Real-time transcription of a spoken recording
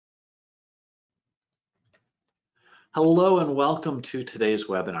Hello and welcome to today's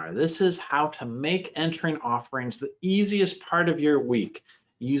webinar. This is how to make entering offerings the easiest part of your week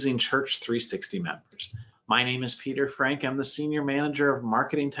using Church360 Members. My name is Peter Frank. I'm the Senior Manager of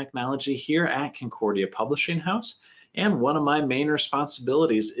Marketing Technology here at Concordia Publishing House, and one of my main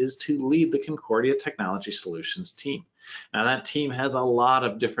responsibilities is to lead the Concordia Technology Solutions team. Now that team has a lot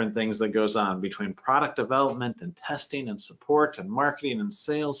of different things that goes on between product development and testing and support and marketing and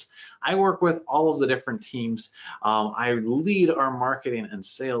sales. I work with all of the different teams. I lead our marketing and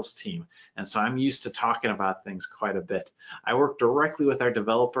sales team, and so I'm used to talking about things quite a bit. I work directly with our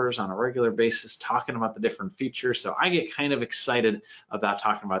developers on a regular basis talking about the different features, so I get kind of excited about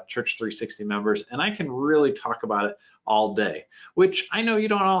talking about Church360 Members, and I can really talk about it all day, which I know you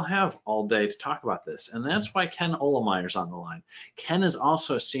don't all have all day to talk about this, and that's why Ken Olemeyer's on the line. Ken is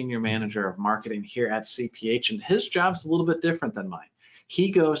also a Senior Manager of Marketing here at CPH, and his job's a little bit different than mine. He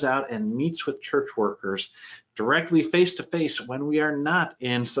goes out and meets with church workers directly face-to-face when we are not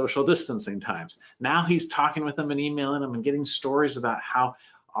in social distancing times. Now he's talking with them and emailing them and getting stories about how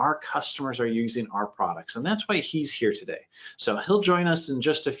our customers are using our products, and that's why he's here today. So he'll join us in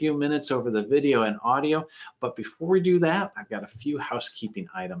just a few minutes over the video and audio, but before we do that, I've got a few housekeeping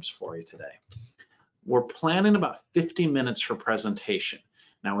items for you today. We're planning about 50 minutes for presentation.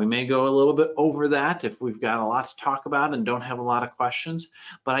 Now we may go a little bit over that if we've got a lot to talk about and don't have a lot of questions,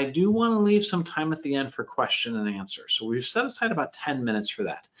 but I do want to leave some time at the end for question and answer. So we've set aside about 10 minutes for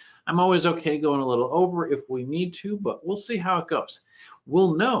that. I'm always okay going a little over if we need to, but we'll see how it goes.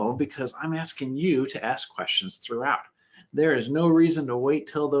 We'll know because I'm asking you to ask questions throughout. There is no reason to wait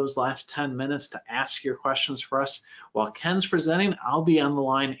till those last 10 minutes to ask your questions for us. While Ken's presenting, I'll be on the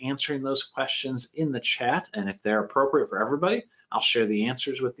line answering those questions in the chat, and if they're appropriate for everybody, I'll share the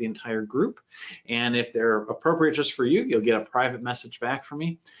answers with the entire group. And if they're appropriate just for you, you'll get a private message back from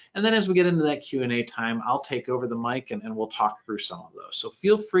me. And then as we get into that Q&A time, I'll take over the mic and we'll talk through some of those. So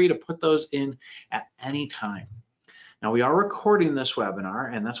feel free to put those in at any time. Now we are recording this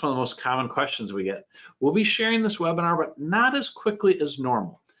webinar, and that's one of the most common questions we get. We'll be sharing this webinar, but not as quickly as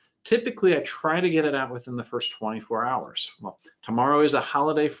normal. Typically, I try to get it out within the first 24 hours. Well, tomorrow is a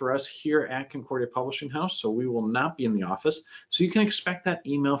holiday for us here at Concordia Publishing House, so we will not be in the office. So you can expect that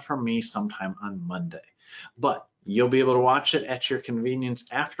email from me sometime on Monday. But you'll be able to watch it at your convenience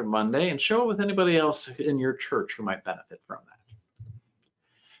after Monday and share it with anybody else in your church who might benefit from that.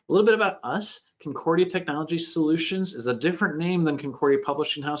 A little bit about us. Concordia Technology Solutions is a different name than Concordia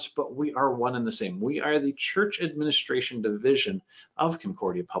Publishing House, but we are one and the same. We are the church administration division of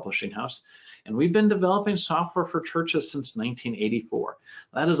Concordia Publishing House, and we've been developing software for churches since 1984.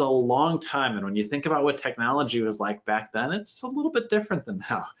 That is a long time, and when you think about what technology was like back then, it's a little bit different than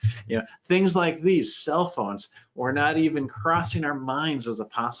now. You know, things like these cell phones were not even crossing our minds as a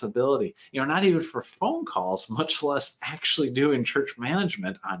possibility. You know, not even for phone calls, much less actually doing church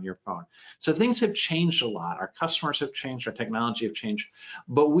management on your phone. So things have changed a lot. Our customers have changed, our technology have changed,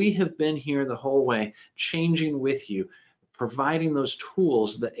 but we have been here the whole way, changing with you, providing those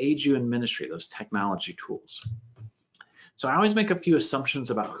tools that aid you in ministry, those technology tools. So I always make a few assumptions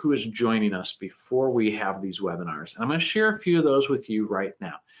about who is joining us before we have these webinars. And I'm going to share a few of those with you right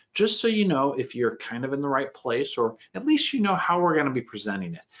now, just so you know if you're kind of in the right place, or at least you know how we're going to be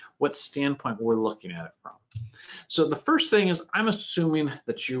presenting it, what standpoint we're looking at it from. So the first thing is, I'm assuming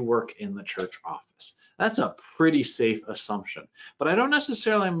that you work in the church office. That's a pretty safe assumption, but I don't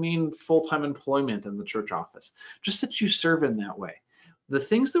necessarily mean full-time employment in the church office, just that you serve in that way. The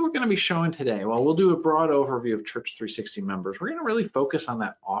things that we're going to be showing today, well, we'll do a broad overview of Church360 Members. We're going to really focus on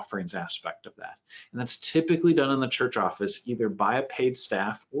that offerings aspect of that. And that's typically done in the church office, either by a paid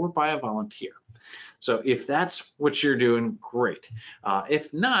staff or by a volunteer. So if that's what you're doing, great.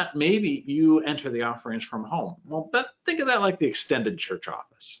 If not, maybe you enter the offerings from home. Well, think of that like the extended church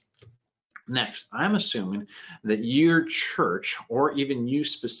office. Next, I'm assuming that your church, or even you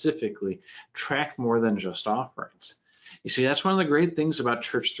specifically, track more than just offerings. You see, that's one of the great things about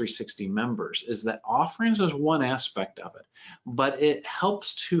Church360 Members, is that offerings is one aspect of it, but it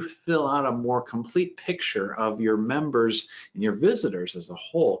helps to fill out a more complete picture of your members and your visitors as a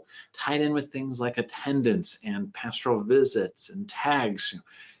whole, tied in with things like attendance and pastoral visits and tags,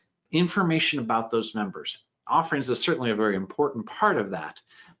 information about those members. Offerings is certainly a very important part of that,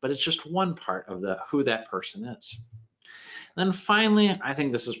 but it's just one part of who that person is. And then finally, I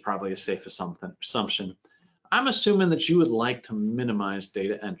think this is probably a safe assumption. I'm assuming that you would like to minimize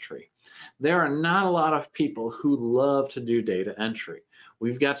data entry. There are not a lot of people who love to do data entry.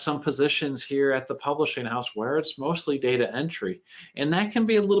 We've got some positions here at the publishing house where it's mostly data entry, and that can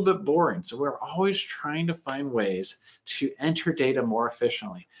be a little bit boring. So we're always trying to find ways to enter data more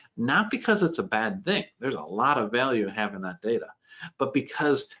efficiently, not because it's a bad thing. There's a lot of value in having that data, but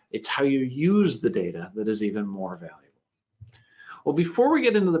because it's how you use the data that is even more valuable. Well, before we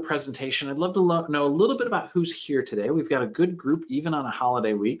get into the presentation, I'd love to know a little bit about who's here today. We've got a good group even on a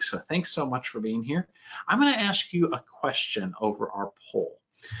holiday week, so thanks so much for being here. I'm going to ask you a question over our poll.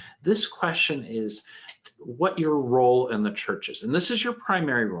 This question is what your role in the church is, and this is your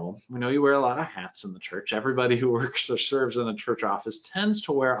primary role. We know you wear a lot of hats in the church. Everybody who works or serves in a church office tends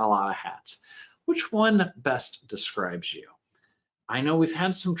to wear a lot of hats. Which one best describes you? I know we've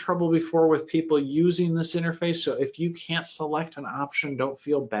had some trouble before with people using this interface, so if you can't select an option, don't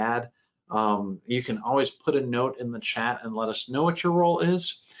feel bad. You can always put a note in the chat and let us know what your role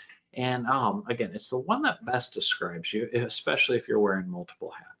is. And again, it's the one that best describes you, especially if you're wearing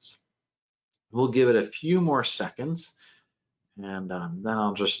multiple hats. We'll give it a few more seconds, and then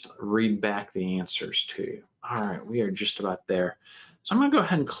I'll just read back the answers to you. All right, we are just about there. So I'm gonna go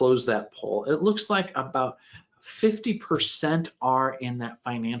ahead and close that poll. It looks like about 50% are in that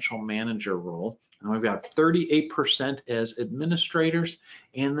financial manager role, and we've got 38% as administrators,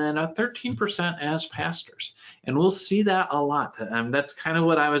 and then 13% as pastors. And we'll see that a lot. That's kind of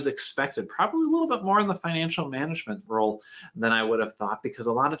what I was expected, probably a little bit more in the financial management role than I would have thought, because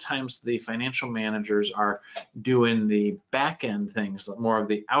a lot of times the financial managers are doing the back end things, more of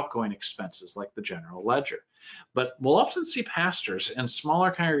the outgoing expenses like the general ledger. But we'll often see pastors in smaller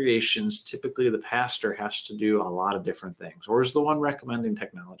congregations. Typically the pastor has to do a lot of different things, or is the one recommending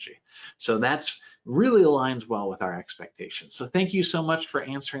technology. So that's really aligns well with our expectations. So thank you so much for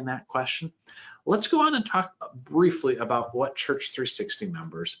answering that question. Let's go on and talk briefly about what Church360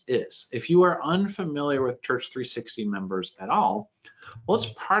 Members is. If you are unfamiliar with Church360 Members at all, well,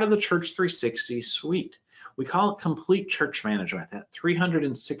 it's part of the Church360 suite. We call it complete church management at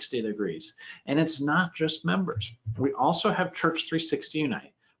 360 degrees. And it's not just members. We also have Church360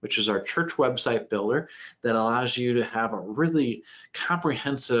 Unite, which is our church website builder that allows you to have a really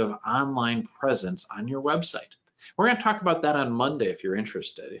comprehensive online presence on your website. We're going to talk about that on Monday if you're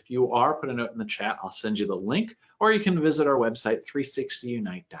interested. If you are, put a note in the chat. I'll send you the link, or you can visit our website,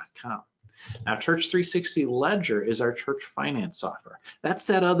 360unite.com. Now, Church360 Ledger is our church finance software. That's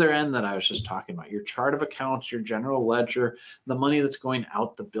that other end that I was just talking about, your chart of accounts, your general ledger, the money that's going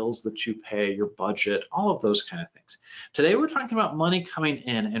out, the bills that you pay, your budget, all of those kind of things. Today, we're talking about money coming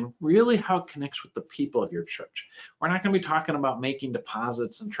in and really how it connects with the people of your church. We're not going to be talking about making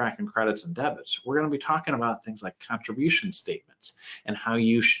deposits and tracking credits and debits. We're going to be talking about things like contribution statements and how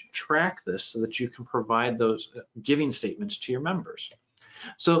you should track this so that you can provide those giving statements to your members.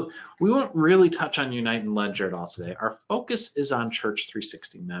 So we won't really touch on Unite and Ledger at all today. Our focus is on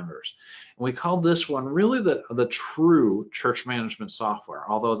Church360 Members. And we call this one really the true church management software,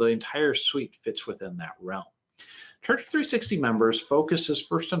 although the entire suite fits within that realm. Church360 Members focuses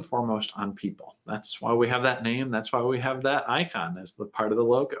first and foremost on people. That's why we have that name. That's why we have that icon as the part of the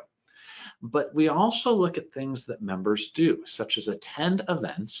logo. But we also look at things that members do, such as attend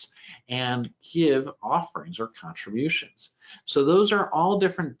events and give offerings or contributions. So those are all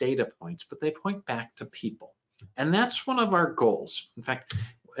different data points, but they point back to people. And that's one of our goals. In fact,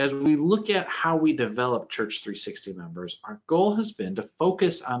 as we look at how we develop Church360 Members, our goal has been to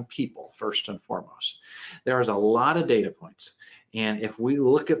focus on people first and foremost. There is a lot of data points. And if we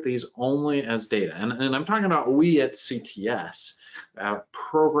look at these only as data, and I'm talking about we at CTS, our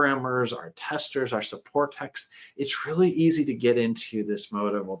programmers, our testers, our support techs, it's really easy to get into this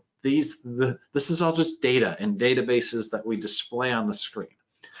mode of, well, this is all just data and databases that we display on the screen.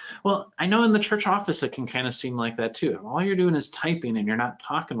 Well, I know in the church office it can kind of seem like that too. If all you're doing is typing and you're not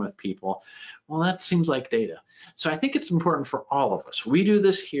talking with people, well, that seems like data. So I think it's important for all of us. We do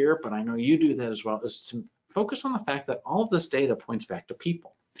this here, but I know you do that as well, is to focus on the fact that all of this data points back to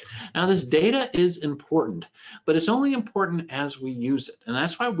people. Now, this data is important, but it's only important as we use it. And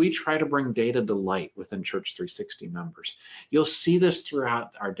that's why we try to bring data to light within Church360 Members. You'll see this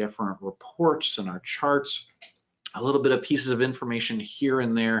throughout our different reports and our charts, a little bit of pieces of information here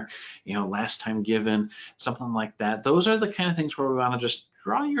and there, you know, last time given, something like that. Those are the kind of things where we want to just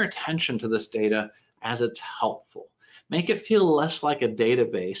draw your attention to this data as it's helpful. Make it feel less like a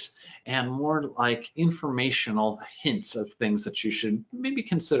database and more like informational hints of things that you should maybe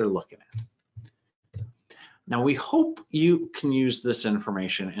consider looking at. Now, we hope you can use this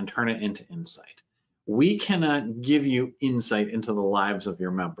information and turn it into insight. We cannot give you insight into the lives of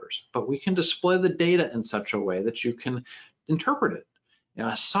your members, but we can display the data in such a way that you can interpret it. You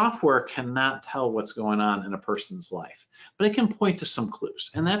know, software cannot tell what's going on in a person's life, but it can point to some clues,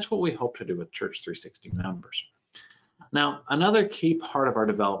 and that's what we hope to do with Church360 Members. Now, another key part of our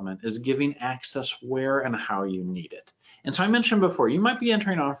development is giving access where and how you need it. And so I mentioned before, you might be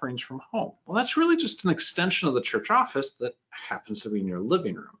entering offerings from home. Well, that's really just an extension of the church office that happens to be in your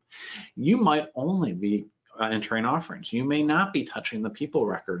living room. You might only be entering offerings. You may not be touching the people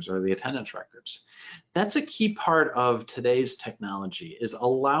records or the attendance records. That's a key part of today's technology, is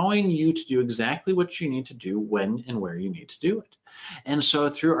allowing you to do exactly what you need to do when and where you need to do it. And so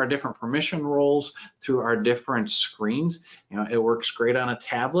through our different permission roles, through our different screens, it works great on a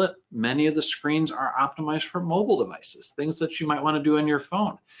tablet. Many of the screens are optimized for mobile devices, things that you might want to do on your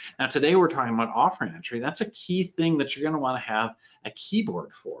phone. Now today we're talking about offering entry. That's a key thing that you're going to want to have a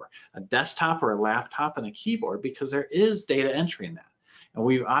keyboard for, a desktop or a laptop and a keyboard, because there is data entry in that. And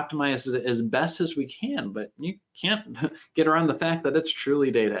we've optimized it as best as we can, but you can't get around the fact that it's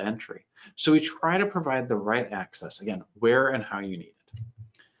truly data entry. So we try to provide the right access, again, where and how you need it.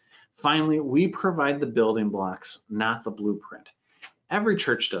 Finally, we provide the building blocks, not the blueprint. Every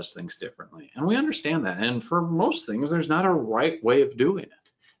church does things differently, and we understand that. And for most things, there's not a right way of doing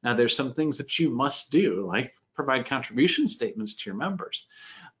it. Now, there's some things that you must do, like provide contribution statements to your members,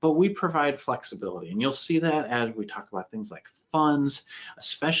 but we provide flexibility. And you'll see that as we talk about things like funds,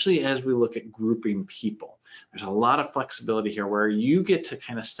 especially as we look at grouping people. There's a lot of flexibility here where you get to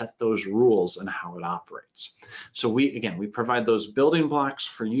kind of set those rules and how it operates. So we provide those building blocks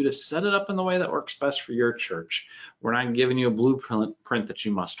for you to set it up in the way that works best for your church. We're not giving you a blueprint that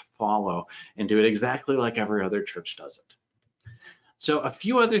you must follow and do it exactly like every other church does it. So a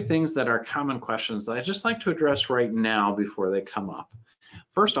few other things that are common questions that I just like to address right now before they come up.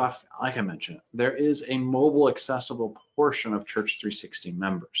 First off, like I mentioned, there is a mobile accessible portion of Church360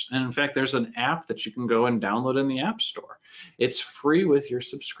 Members. And in fact, there's an app that you can go and download in the App Store. It's free with your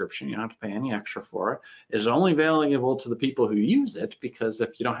subscription. You don't have to pay any extra for it. It's only valuable to the people who use it, because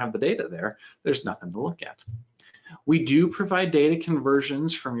if you don't have the data there, there's nothing to look at. We do provide data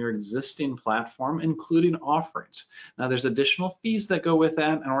conversions from your existing platform, including offerings. Now, there's additional fees that go with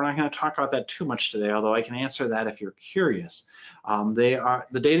that, and we're not going to talk about that too much today, although I can answer that if you're curious.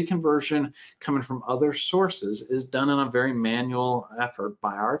 The data conversion coming from other sources is done in a very manual effort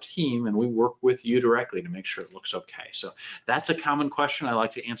by our team, and we work with you directly to make sure it looks okay. So that's a common question. I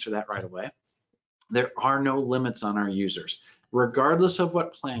like to answer that right away. There are no limits on our users. Regardless of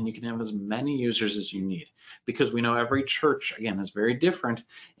what plan, you can have as many users as you need, because we know every church, again, is very different,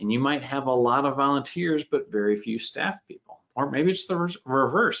 and you might have a lot of volunteers but very few staff people. Or maybe it's the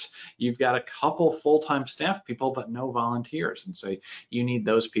reverse. You've got a couple full-time staff people but no volunteers, and so you need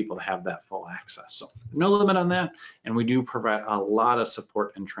those people to have that full access. So no limit on that, and we do provide a lot of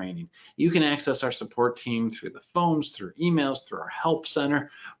support and training. You can access our support team through the phones, through emails, through our help center.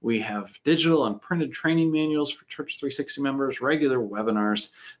 We have digital and printed training manuals for Church360 members, regular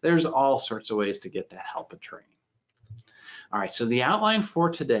webinars. There's all sorts of ways to get that help and training. All right, so the outline for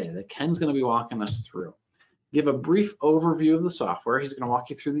today that Ken's going to be walking us through. Give a brief overview of the software. He's going to walk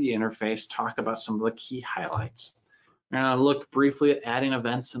you through the interface, talk about some of the key highlights. We're going to look briefly at adding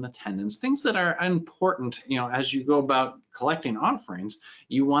events and attendance, things that are important. As you go about collecting offerings,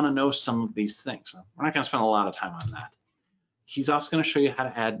 you want to know some of these things. So we're not going to spend a lot of time on that. He's also going to show you how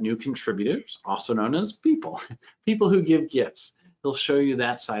to add new contributors, also known as people who give gifts. He'll show you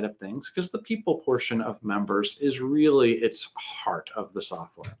that side of things, because the people portion of members is really its heart of the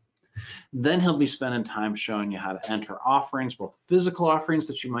software. Then he'll be spending time showing you how to enter offerings, both physical offerings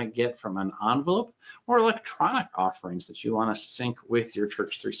that you might get from an envelope or electronic offerings that you want to sync with your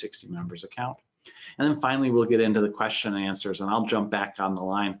Church360 Members account. And then finally, we'll get into the question and answers, and I'll jump back on the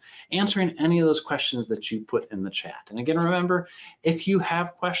line answering any of those questions that you put in the chat. And again, remember, if you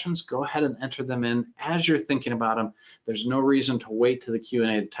have questions, go ahead and enter them in as you're thinking about them. There's no reason to wait to the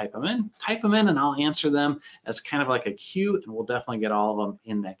Q&A to type them in. Type them in and I'll answer them as kind of like a queue, and we'll definitely get all of them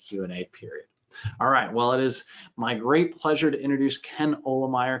in that Q&A period. All right, well, it is my great pleasure to introduce Ken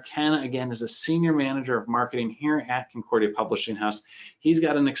Olemeyer. Ken, again, is a senior manager of marketing here at Concordia Publishing House. He's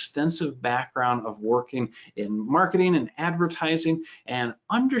got an extensive background of working in marketing and advertising and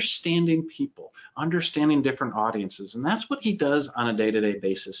understanding people, understanding different audiences, and that's what he does on a day-to-day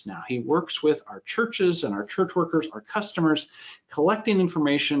basis now. He works with our churches and our church workers, our customers, collecting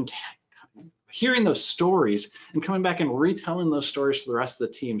information, hearing those stories and coming back and retelling those stories to the rest of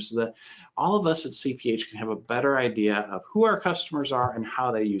the team, so that all of us at CPH can have a better idea of who our customers are and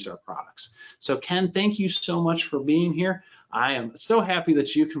how they use our products. So Ken, thank you so much for being here. I am so happy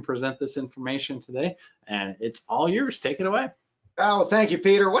that you can present this information today, and it's all yours. Take it away. Oh, thank you,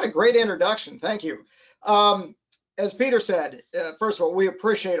 Peter. What a great introduction. Thank you. As Peter said, first of all, we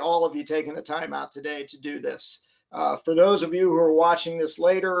appreciate all of you taking the time out today to do this. For those of you who are watching this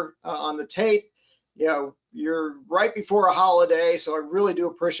later on the tape, you're right before a holiday, so I really do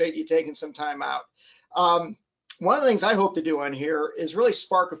appreciate you taking some time out. one of the things I hope to do on here is really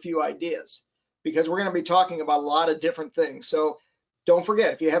spark a few ideas, because we're going to be talking about a lot of different things. So don't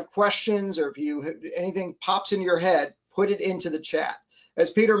forget, if you have questions or if anything pops into your head, put it into the chat. As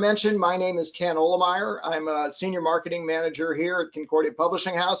Peter mentioned, my name is Ken Olemeyer. I'm a senior marketing manager here at Concordia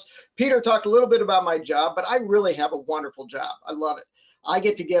Publishing House. Peter talked a little bit about my job, but I really have a wonderful job. I love it. I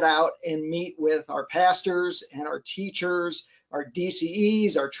get out and meet with our pastors and our teachers, our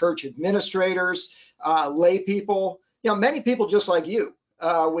DCEs, our church administrators, lay people, many people just like you,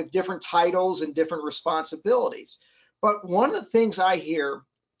 with different titles and different responsibilities. But one of the things I hear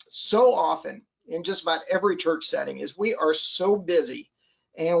so often in just about every church setting is we are so busy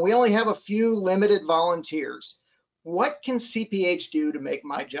and we only have a few limited volunteers. What can CPH do to make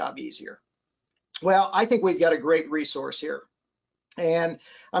my job easier? Well, I think we've got a great resource here, and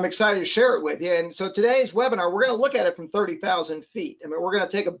I'm excited to share it with you. And so today's webinar, we're going to look at it from 30,000 feet. I mean, we're going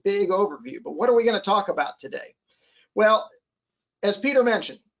to take a big overview, but what are we going to talk about today? Well, as Peter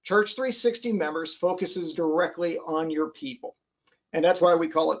mentioned, Church360 Members focuses directly on your people, and that's why we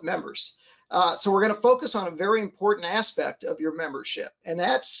call it members. So we're going to focus on a very important aspect of your membership, and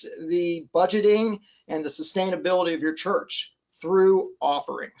that's the budgeting and the sustainability of your church through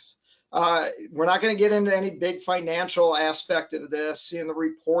offerings. We're not going to get into any big financial aspect of this, the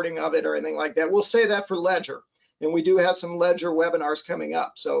reporting of it or anything like that. We'll say that for Ledger, and we do have some Ledger webinars coming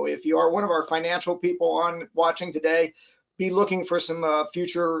up. So if you are one of our financial people watching today, be looking for some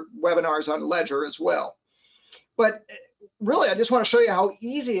future webinars on Ledger as well. But really, I just want to show you how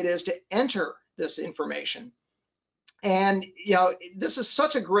easy it is to enter this information. And this is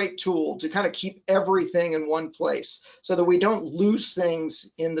such a great tool to kind of keep everything in one place so that we don't lose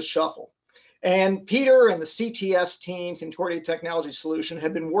things in the shuffle. And Peter and the CTS team, Concordia Technology Solution,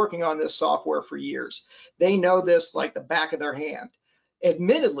 have been working on this software for years. They know this like the back of their hand.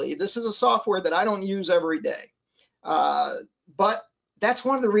 Admittedly, this is a software that I don't use every day. But that's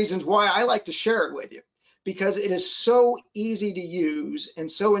one of the reasons why I like to share it with you, because it is so easy to use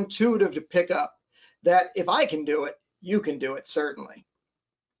and so intuitive to pick up that if I can do it, you can do it, certainly.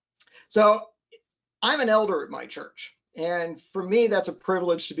 So I'm an elder at my church, and for me, that's a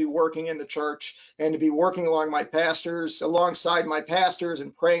privilege to be working in the church and to be working alongside my pastors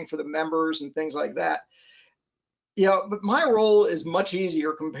and praying for the members and things like that. But my role is much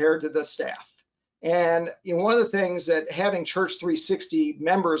easier compared to the staff. And one of the things that having Church360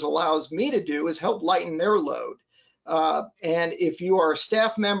 members allows me to do is help lighten their load. And if you are a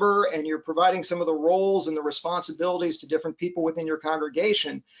staff member and you're providing some of the roles and the responsibilities to different people within your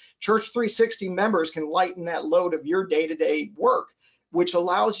congregation, Church360 members can lighten that load of your day-to-day work, which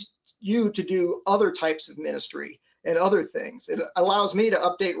allows you to do other types of ministry and other things. It allows me to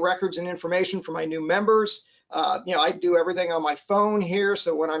update records and information for my new members. I do everything on my phone here,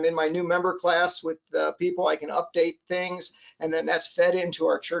 so when I'm in my new member class with people, I can update things, and then that's fed into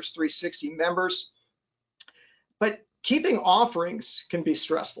our Church360 members. But keeping offerings can be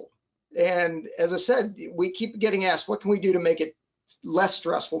stressful. And as I said, we keep getting asked, what can we do to make it less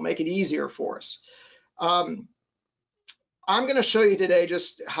stressful, make it easier for us? I'm going to show you today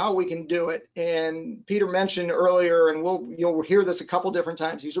just how we can do it. And Peter mentioned earlier, and you'll hear this a couple different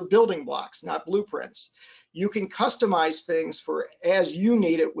times, these are building blocks, not blueprints. You can customize things for as you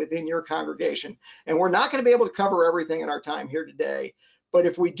need it within your congregation. And we're not going to be able to cover everything in our time here today. But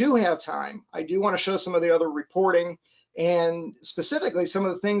if we do have time, I do want to show some of the other reporting and specifically some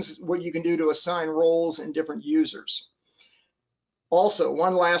of the things what you can do to assign roles and different users. Also,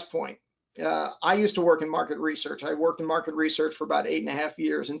 one last point. I used to work in market research. I worked in market research for about 8.5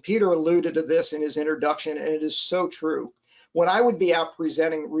 years, and Peter alluded to this in his introduction, and it is so true. When I would be out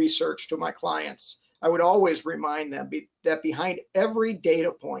presenting research to my clients, I would always remind them that behind every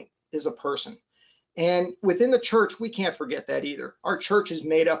data point is a person. And within the church, we can't forget that either. Our church is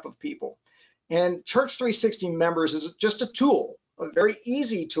made up of people. And Church360 Members is just a tool, a very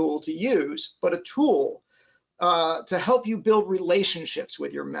easy tool to use, but a tool to help you build relationships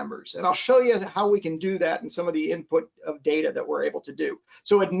with your members. And I'll show you how we can do that and some of the input of data that we're able to do.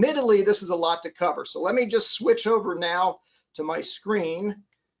 So admittedly, this is a lot to cover. So let me just switch over now to my screen.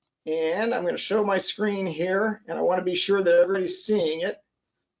 And I'm going to show my screen here, and I want to be sure that everybody's seeing it.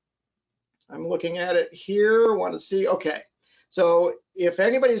 I'm looking at it here, want to see, okay. So if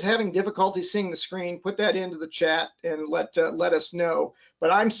anybody's having difficulty seeing the screen, put that into the chat and let us know.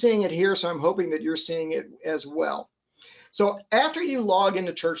 But I'm seeing it here, so I'm hoping that you're seeing it as well. So after you log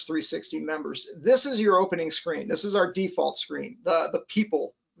into Church360 Members, this is your opening screen. This is our default screen, the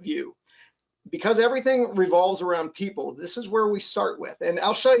people view. Because everything revolves around people, this is where we start with. And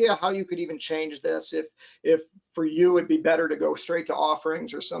I'll show you how you could even change this if for you it'd be better to go straight to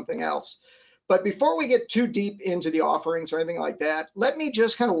offerings or something else. But before we get too deep into the offerings or anything like that, let me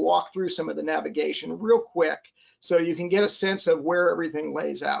just kind of walk through some of the navigation real quick so you can get a sense of where everything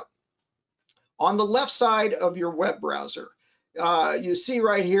lays out. On the left side of your web browser, you see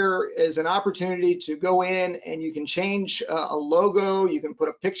right here is an opportunity to go in and you can change a logo. You can put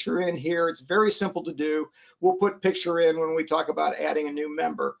a picture in here. It's very simple to do. We'll put picture in when we talk about adding a new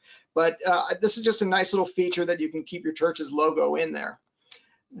member. But this is just a nice little feature that you can keep your church's logo in there.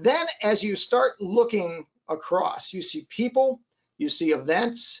 Then as you start looking across, you see people, you see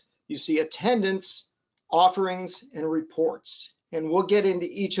events, you see attendance, offerings, and reports. And we'll get into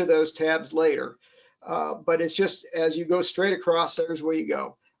each of those tabs later. But it's just as you go straight across, there's where you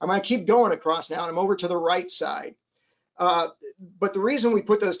go. I'm going to keep going across now, and I'm over to the right side. But the reason we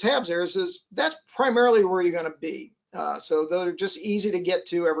put those tabs there is that's primarily where you're going to be. So they're just easy to get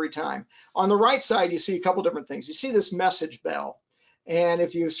to every time. On the right side, you see a couple different things. You see this message bell. And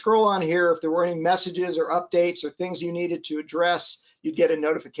if you scroll on here, if there were any messages or updates or things you needed to address, you'd get a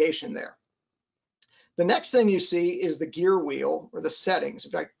notification there. The next thing you see is the gear wheel or the settings.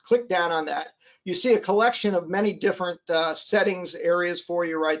 If I click down on that, you see a collection of many different settings areas for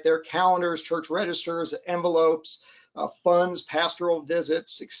you right there: calendars, church registers, envelopes, funds, pastoral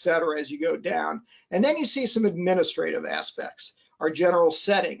visits, etc. as you go down. And then you see some administrative aspects: our general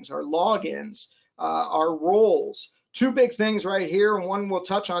settings, our logins, our roles. Two big things right here, and one we'll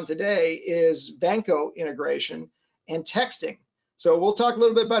touch on today, is Vanco integration and texting. So we'll talk a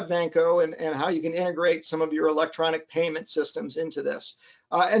little bit about Vanco and how you can integrate some of your electronic payment systems into this.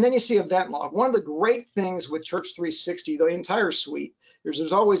 And then you see event log. One of the great things with Church360, the entire suite,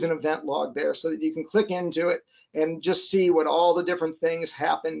 there's always an event log there so that you can click into it and just see what all the different things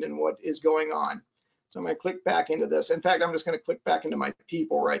happened and what is going on. So I'm going to click back into this. In fact, I'm just going to click back into my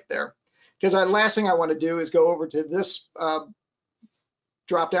people right there, because the last thing I want to do is go over to this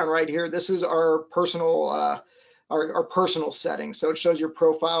drop down right here. This is our personal our personal settings. So it shows your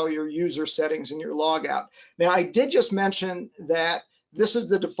profile, your user settings, and your logout. Now, I did just mention that this is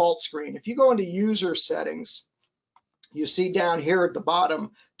the default screen. If you go into user settings, you see down here at the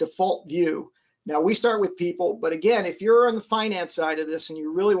bottom, default view. Now we start with people, but again, if you're on the finance side of this and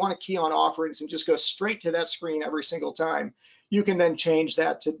you really want to key on offerings and just go straight to that screen every single time, you can then change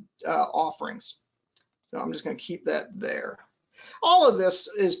that to offerings. So I'm just going to keep that there. All of this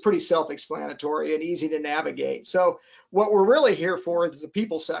is pretty self-explanatory and easy to navigate. So what we're really here for is the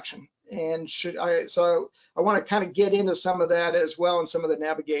people section. And so I want to kind of get into some of that as well and some of the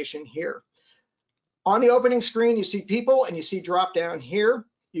navigation here. On the opening screen, you see people and you see drop down here.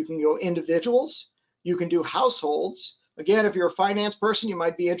 You can go individuals. You can do households. Again, if you're a finance person, you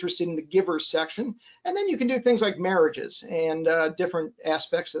might be interested in the givers section. And then you can do things like marriages and different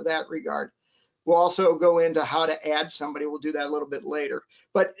aspects of that regard. We'll also go into how to add somebody. We'll do that a little bit later.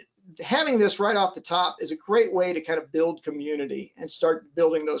 But having this right off the top is a great way to kind of build community and start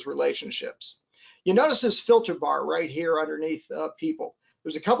building those relationships. You notice this filter bar right here underneath people.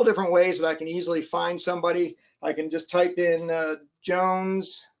 There's a couple different ways that I can easily find somebody. I can just type in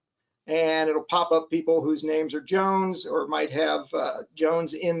Jones, and it'll pop up people whose names are Jones or might have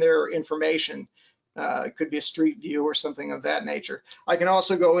Jones in their information. It could be a street view or something of that nature. I can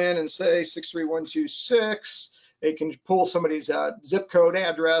also go in and say 63126. It can pull somebody's zip code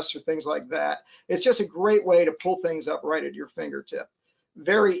address or things like that. It's just a great way to pull things up right at your fingertip.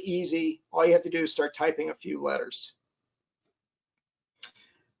 Very easy. All you have to do is start typing a few letters.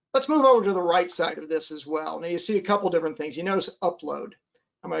 Let's move over to the right side of this as well. Now you see a couple different things. You notice upload.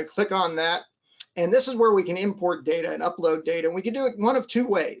 I'm going to click on that. And this is where we can import data and upload data. And we can do it one of two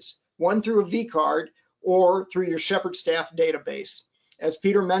ways. One through a vCard or through your Shepherd staff database. As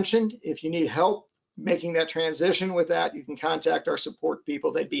Peter mentioned, if you need help making that transition with that, you can contact our support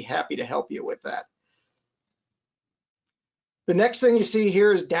people. They'd be happy to help you with that. The next thing you see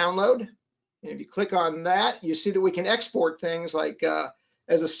here is download. And if you click on that, you see that we can export things like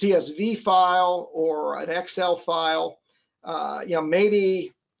as a CSV file or an Excel file.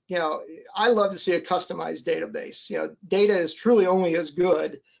 Maybe, I love to see a customized database. Data is truly only as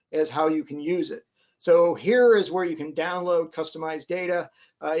good as how you can use it. So here is where you can download customized data.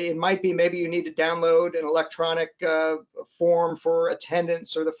 It might be maybe you need to download an electronic form for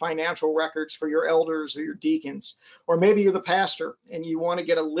attendance or the financial records for your elders or your deacons. Or maybe you're the pastor and you want to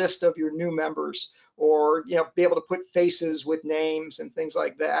get a list of your new members or be able to put faces with names and things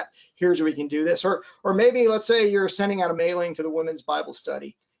like that. Here's where you can do this. Or maybe let's say you're sending out a mailing to the women's Bible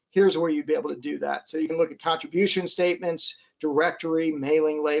study. Here's where you'd be able to do that. So you can look at contribution statements, directory,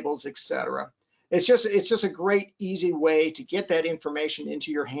 mailing labels, etc. It's just a great, easy way to get that information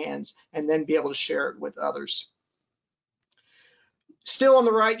into your hands and then be able to share it with others. Still on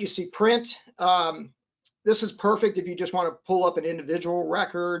the right, you see print. This is perfect if you just want to pull up an individual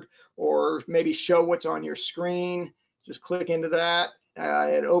record or maybe show what's on your screen. Just click into that.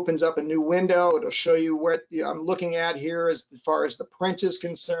 It opens up a new window. It'll show you what I'm looking at here as far as the print is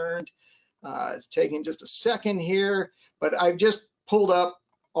concerned. It's taking just a second here, but I've just pulled up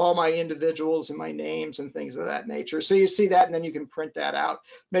all my individuals and my names and things of that nature. So you see that, and then you can print that out,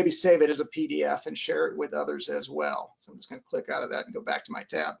 maybe save it as a PDF and share it with others as well. So I'm just going to click out of that and go back to my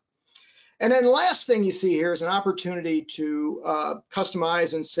tab. And then the last thing you see here is an opportunity to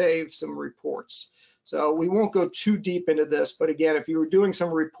customize and save some reports. So we won't go too deep into this, but again, if you were doing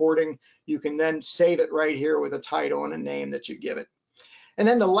some reporting, you can then save it right here with a title and a name that you give it. And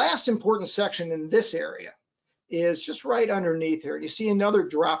then the last important section in this area is just right underneath here. You see another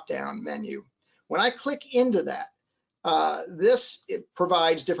drop-down menu. When I click into that, it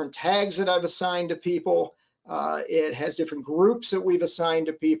provides different tags that I've assigned to people. It has different groups that we've assigned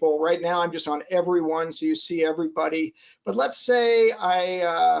to people. Right now, I'm just on everyone, so you see everybody. But let's say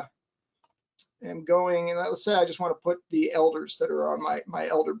I am going, and let's say I just want to put the elders that are on my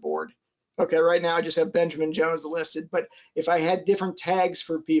elder board. Okay, right now I just have Benjamin Jones listed, but if I had different tags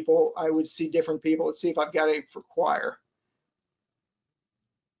for people, I would see different people. Let's see if I've got any for choir.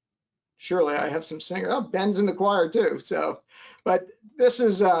 Surely I have some singers. Oh, Ben's in the choir too. So, but this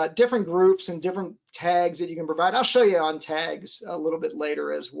is different groups and different tags that you can provide. I'll show you on tags a little bit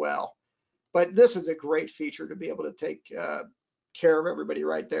later as well. But this is a great feature to be able to take care of everybody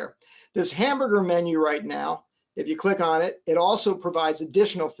right there. This hamburger menu right now, if you click on it, it also provides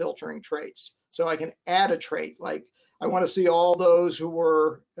additional filtering traits. So I can add a trait, like I want to see all those who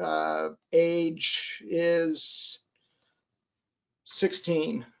were age is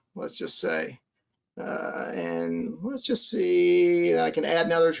 16, let's just say. And let's just see, I can add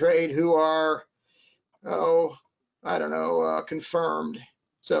another trait who are, I don't know, confirmed.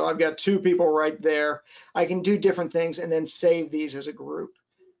 So I've got 2 people right there. I can do different things and then save these as a group.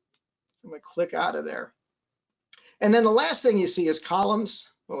 I'm going to click out of there. And then the last thing you see is columns.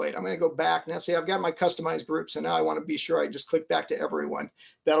 Oh, wait, I'm going to go back now. See, I've got my customized groups, and now I want to be sure I just click back to everyone.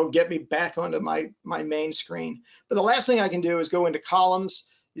 That'll get me back onto my main screen. But the last thing I can do is go into columns.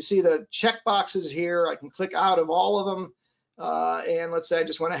 You see the check boxes here. I can click out of all of them. And let's say I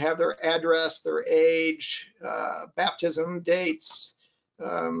just want to have their address, their age, baptism dates,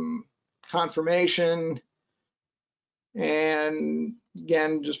 confirmation, and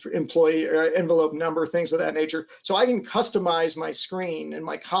again, just for employee envelope number, things of that nature. So I can customize my screen and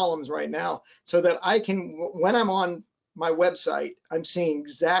my columns right now so that I can, when I'm on my website, I'm seeing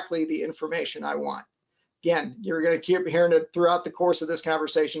exactly the information I want. Again, you're going to keep hearing it throughout the course of this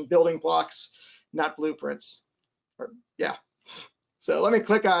conversation, building blocks, not blueprints. Yeah. So let me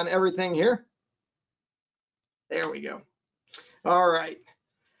click on everything here. There we go. All right.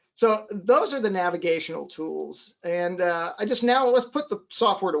 So those are the navigational tools. And let's put the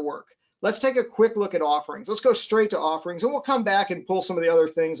software to work. Let's take a quick look at offerings. Let's go straight to offerings, and we'll come back and pull some of the other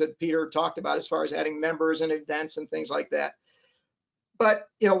things that Peter talked about as far as adding members and events and things like that. But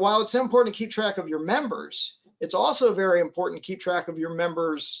while it's important to keep track of your members, it's also very important to keep track of your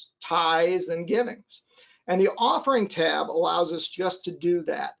members' tithes and givings. And the offering tab allows us just to do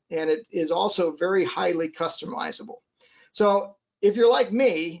that. And it is also very highly customizable. So if you're like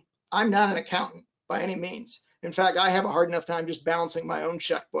me, I'm not an accountant by any means. In fact, I have a hard enough time just balancing my own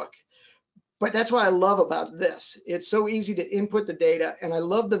checkbook. But that's what I love about this. It's so easy to input the data, and I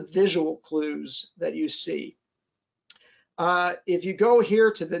love the visual clues that you see. If you go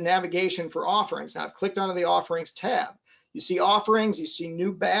here to the navigation for offerings, now I've clicked onto the offerings tab. You see offerings, you see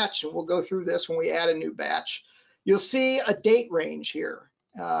new batch, and we'll go through this when we add a new batch. You'll see a date range here,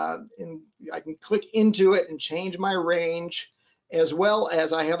 and I can click into it and change my range, as well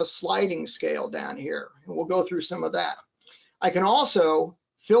as I have a sliding scale down here, and we'll go through some of that. I can also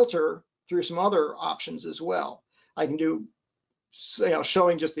filter through some other options as well. I can do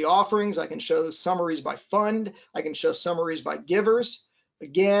showing just the offerings. I can show the summaries by fund. I can show summaries by givers.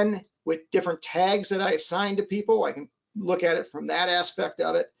 Again, with different tags that I assign to people, I can look at it from that aspect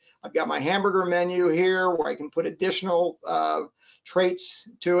of it. I've got my hamburger menu here where I can put additional traits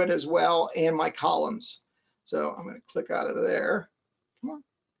to it as well, and my columns. So I'm going to click out of there. Come on,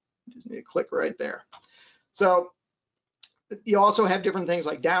 just need to click right there. So you also have different things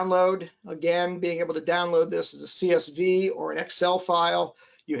like download. Again, being able to download this as a CSV or an Excel file.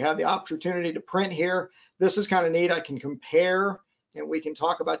 You have the opportunity to print here. This is kind of neat. I can compare, and we can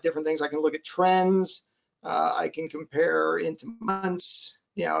talk about different things. I can look at trends. I can compare into months,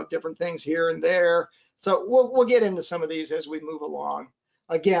 different things here and there. So we'll get into some of these as we move along.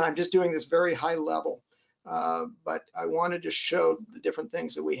 Again, I'm just doing this very high level. but I wanted to show the different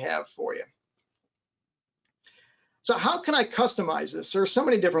things that we have for you. So how can I customize this? There are so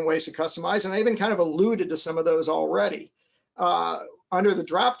many different ways to customize, and I even kind of alluded to some of those already. Under the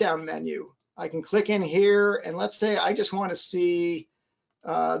drop-down menu, I can click in here, and let's say I just want to see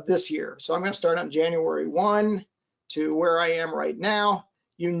this year. So I'm going to start on January 1 to where I am right now.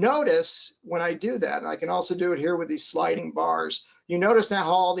 You notice when I do that, and I can also do it here with these sliding bars, you notice now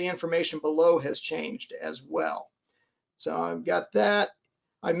how all the information below has changed as well. So I've got that.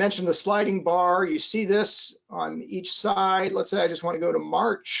 I mentioned the sliding bar. You see this on each side. Let's say I just want to go to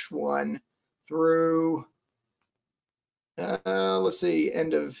March 1 through, let's see,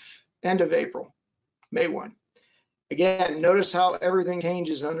 end of April, May 1. Again, notice how everything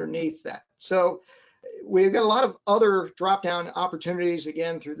changes underneath that. So we've got a lot of other drop-down opportunities,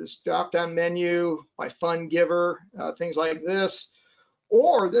 again, through this drop-down menu, by fund giver, things like this.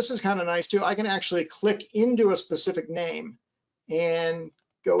 Or this is kind of nice too. I can actually click into a specific name and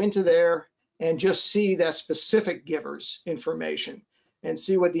go into there and just see that specific giver's information and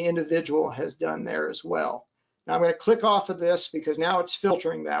see what the individual has done there as well. Now I'm going to click off of this because now it's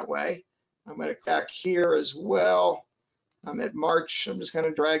filtering that way. I'm going to click here as well. I'm at March. I'm just going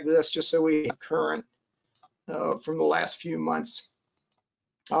to drag this just so we have current from the last few months.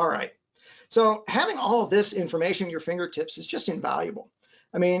 All right. So having all of this information at your fingertips is just invaluable.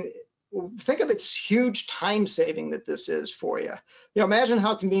 I mean, think of its huge time saving that this is for you. Imagine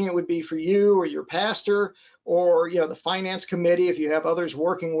how convenient it would be for you or your pastor or the finance committee, if you have others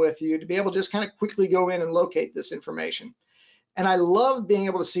working with you, to be able to just kind of quickly go in and locate this information. And I love being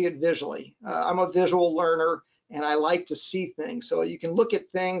able to see it visually. I'm a visual learner and I like to see things. So you can look at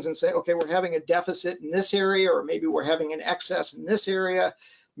things and say, okay, we're having a deficit in this area, or maybe we're having an excess in this area.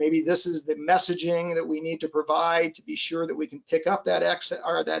 Maybe this is the messaging that we need to provide to be sure that we can pick up that excess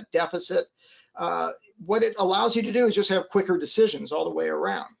or that deficit. What it allows you to do is just have quicker decisions all the way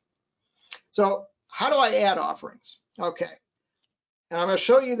around. So how do I add offerings? Okay. And I'm going to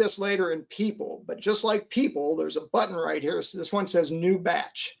show you this later in People, but just like People, there's a button right here. So this one says New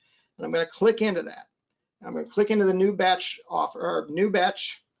Batch. And I'm going to click into that. I'm going to click into the New Batch offer, or New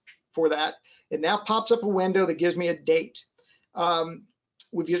Batch for that. It now pops up a window that gives me a date.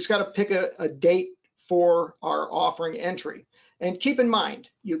 We've just got to pick a date for our offering entry. And keep in mind,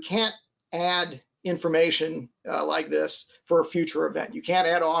 you can't add information like this for a future event. You can't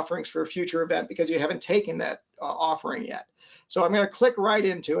add offerings for a future event because you haven't taken that offering yet. So I'm going to click right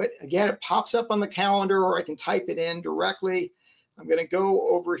into it. Again, it pops up on the calendar, or I can type it in directly. I'm going to go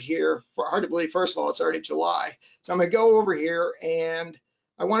over here. Hard to believe, first of all, it's already July. So I'm going to go over here and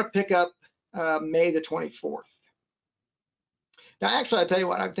I want to pick up May the 24th. Now, actually, I'll tell you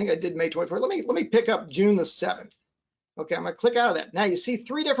what, I think I did May 24th. Let me pick up June the 7th. Okay, I'm going to click out of that. Now you see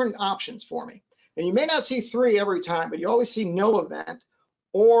three different options for me. And you may not see three every time, but you always see no event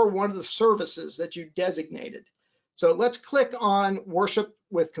or one of the services that you designated. So let's click on Worship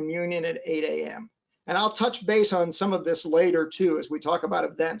with Communion at 8 a.m. And I'll touch base on some of this later too, as we talk about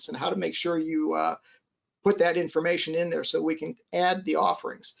events and how to make sure you put that information in there so we can add the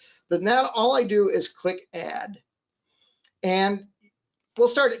offerings. But now all I do is click Add. And we'll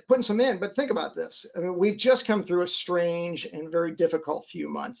start putting some in, but think about this. I mean, we've just come through a strange and very difficult few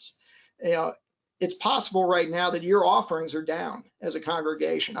months. It's possible right now that your offerings are down as a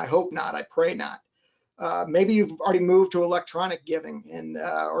congregation. I hope not, I pray not. Maybe you've already moved to electronic giving, and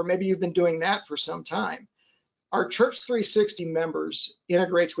or maybe you've been doing that for some time. Our Church360 Members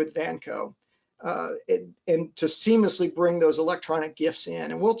integrates with Vanco and to seamlessly bring those electronic gifts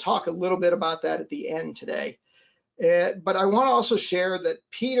in. And we'll talk a little bit about that at the end today. But I want to also share that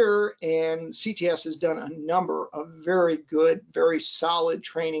Peter and CTS has done a number of very good, very solid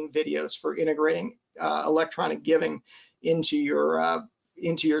training videos for integrating electronic giving into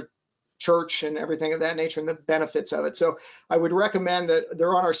your church and everything of that nature and the benefits of it. So I would recommend that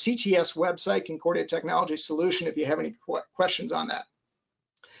they're on our CTS website, Concordia Technology Solution, if you have any questions on that.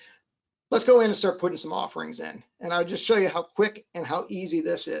 Let's go in and start putting some offerings in. And I'll just show you how quick and how easy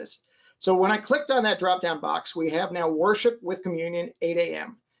this is. So when I clicked on that drop-down box, we have now Worship with Communion 8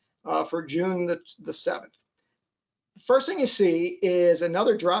 a.m. For June the 7th. The first thing you see is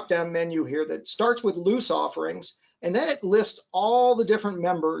another drop-down menu here that starts with loose offerings, and then it lists all the different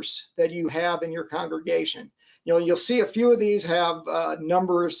members that you have in your congregation. You'll see a few of these have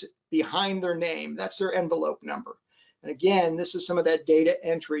numbers behind their name. That's their envelope number. And again, this is some of that data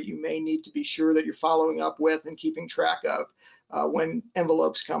entry you may need to be sure that you're following up with and keeping track of when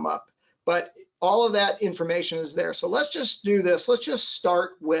envelopes come up. But all of that information is there. So let's just do this. Let's just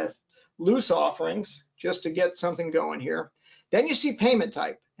start with loose offerings just to get something going here. Then you see payment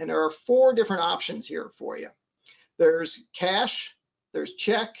type, and there are 4 different options here for you. There's cash, there's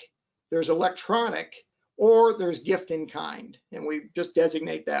check, there's electronic, or there's gift in kind. And we just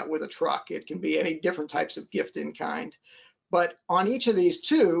designate that with a truck. It can be any different types of gift in kind. But on each of these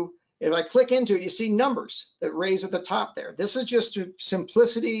 2, if I click into it, you see numbers that raise at the top there. This is just a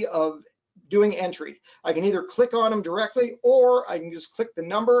simplicity of doing entry. I can either click on them directly, or I can just click the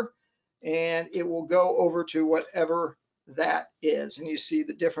number and it will go over to whatever that is. And you see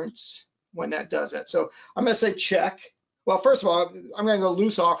the difference when that does that. So I'm going to say check. Well, first of all, I'm going to go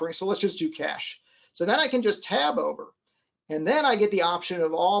loose offering. So let's just do cash. So then I can just tab over, and then I get the option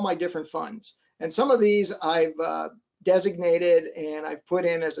of all my different funds. And some of these I've designated and I've put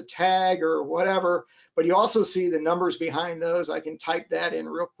in as a tag or whatever, but you also see the numbers behind those. I can type that in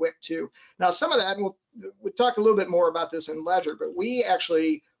real quick too. Now, some of that, and we'll talk a little bit more about this in Ledger, but we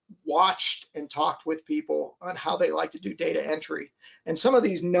actually watched and talked with people on how they like to do data entry. And some of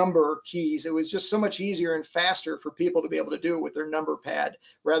these number keys, it was just so much easier and faster for people to be able to do it with their number pad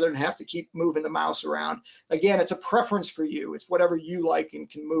rather than have to keep moving the mouse around. Again, it's a preference for you. It's whatever you like and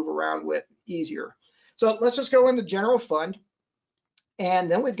can move around with easier. So let's just go into general fund,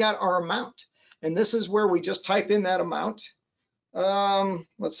 and then we've got our amount. And this is where we just type in that amount.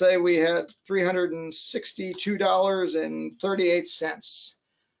 Let's say we had $362.38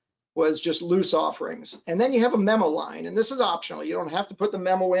 was just loose offerings. And then you have a memo line, and this is optional. You don't have to put the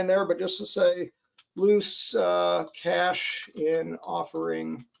memo in there, but just to say loose cash in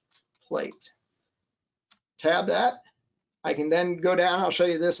offering plate. Tab that. I can then go down, I'll show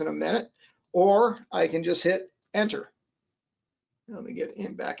you this in a minute, or I can just hit enter. Let me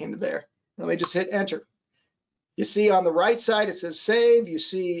get back into there. Let me just hit enter. You see on the right side, it says save. You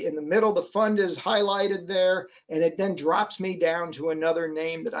see in the middle, the fund is highlighted there, and it then drops me down to another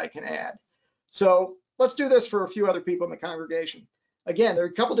name that I can add. So let's do this for a few other people in the congregation. Again, there are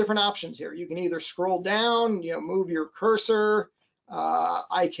a couple different options here. You can either scroll down, move your cursor.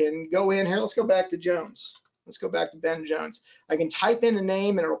 I can go in here. Let's go back to Jones. Let's go back to Ben Jones. I can type in a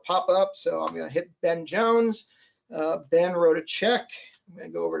name and it'll pop up. So I'm going to hit Ben Jones. Ben wrote a check. I'm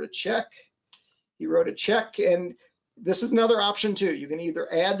going to go over to check. He wrote a check, and this is another option too. You can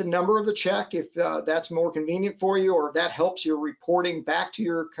either add the number of the check if that's more convenient for you, or if that helps your reporting back to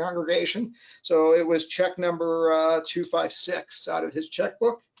your congregation. So it was check number 256 out of his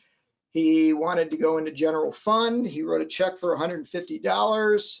checkbook. He wanted to go into general fund. He wrote a check for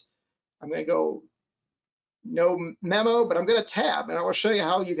 $150. I'm going to go no memo, but I'm going to tab, and I will show you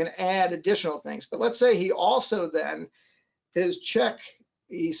how you can add additional things. But let's say he also then, his check,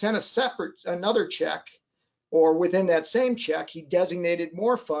 he sent another check, or within that same check, he designated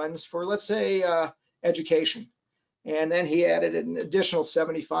more funds for, let's say, education. And then he added an additional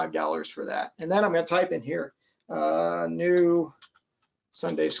 $75 for that. And then I'm going to type in here, new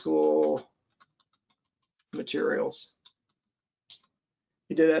Sunday school materials.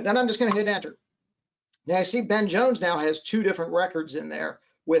 He did that. Then I'm just going to hit enter. Now I see Ben Jones now has 2 different records in there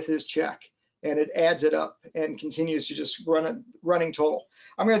with his check, and it adds it up and continues to just running total.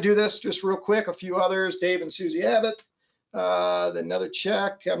 I'm going to do this just real quick. A few others, Dave and Susie Abbott, another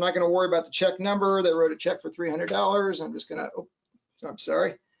check. I'm not going to worry about the check number. They wrote a check for $300. I'm just going to, I'm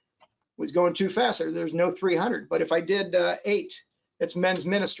sorry, was going too fast there. There's no 300, but if I did 8, it's men's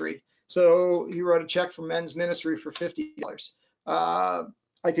ministry. So he wrote a check for men's ministry for $50.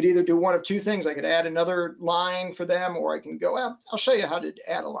 I could either do one of 2 things. I could add another line for them, or I can go out. I'll show you how to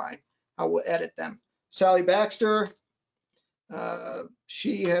add a line. I will edit them. Sally Baxter,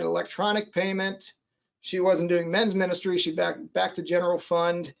 she had electronic payment. She wasn't doing men's ministry. She back to general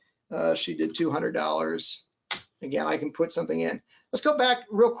fund. She did $200. Again, I can put something in. Let's go back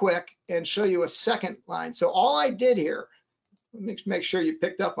real quick and show you a second line. So all I did here, let me make sure you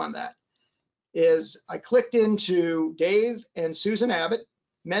picked up on that, is I clicked into Dave and Susan Abbott,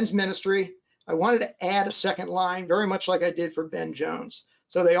 men's ministry. I wanted to add a second line, very much like I did for Ben Jones.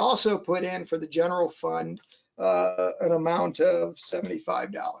 So they also put in for the general fund an amount of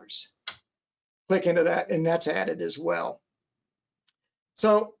 $75. Click into that, and that's added as well.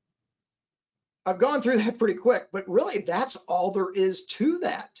 So I've gone through that pretty quick, but really that's all there is to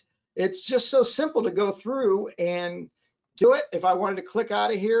that. It's just so simple to go through and do it. If I wanted to click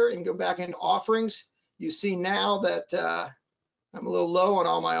out of here and go back into offerings, you see now that I'm a little low on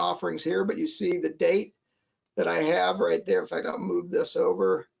all my offerings here, but you see the date that I have right there. In fact, I'll move this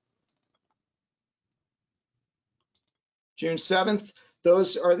over. June 7th.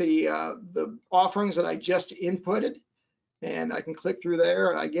 Those are the offerings that I just inputted, and I can click through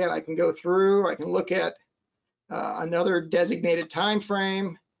there. Again, I can go through. I can look at another designated time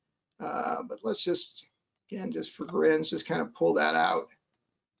frame, but let's just Again, just for grins, just kind of pull that out.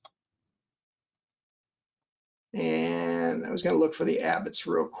 And I was going to look for the Abbotts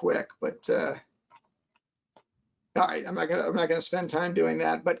real quick, but all right, I'm not gonna spend time doing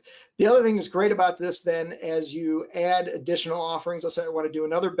that. But the other thing that's great about this then, as you add additional offerings, let's say I want to do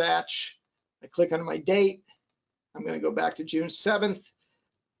another batch. I click on my date. I'm going to go back to June 7th.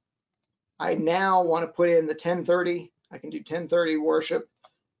 I now want to put in the 1030. I can do 1030 worship.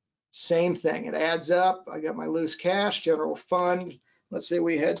 Same thing. It adds up. I got my loose cash, general fund. Let's say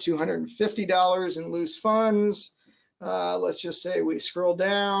we had $250 in loose funds. Let's just say we scroll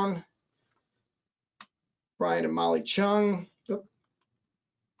down. Brian and Molly Chung. Oop.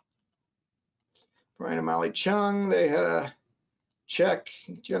 Brian and Molly Chung, they had a check,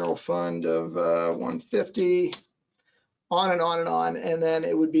 general fund of 150, on and on and on, and then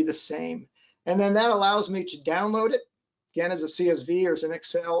it would be the same. And then that allows me to download it, again, as a CSV or as an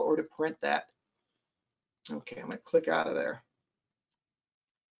Excel, or to print that. Okay, I'm gonna click out of there.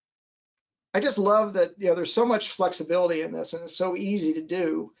 I just love that, there's so much flexibility in this, and it's so easy to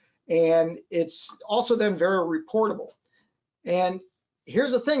do. And it's also then very reportable. And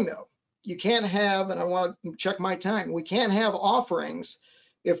here's the thing though, you can't have, and I want to check my time, we can't have offerings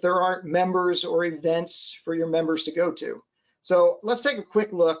if there aren't members or events for your members to go to. So let's take a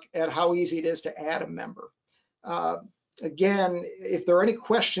quick look at how easy it is to add a member. Again, if there are any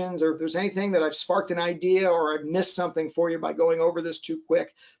questions or if there's anything that I've sparked an idea or I've missed something for you by going over this too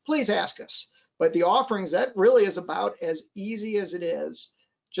quick, please ask us. But the offerings, that really is about as easy as it is,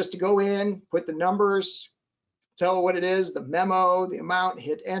 just to go in, put the numbers, tell what it is, the memo, the amount,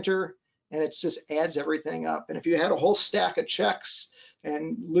 hit enter, and it just adds everything up. And if you had a whole stack of checks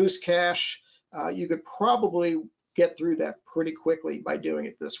and loose cash, you could probably get through that pretty quickly by doing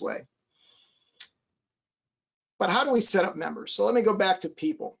it this way. But how do we set up members? So let me go back to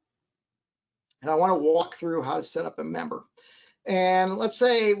people. And I want to walk through how to set up a member. And let's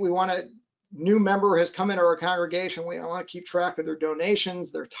say we want a new member has come into our congregation. We want to keep track of their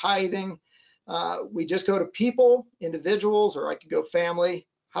donations, their tithing. We just go to people, individuals, or I could go family,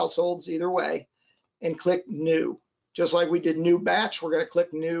 households, either way, and click new. Just like we did new batch, we're going to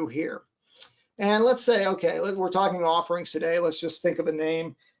click new here. And let's say, okay, we're talking offerings today. Let's just think of a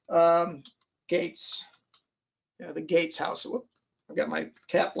name, Gates. Yeah, the Gates house. Whoop, I've got my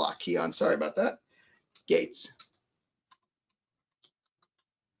cap lock key on. Sorry about that. Gates.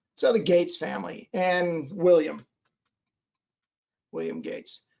 So the Gates family and William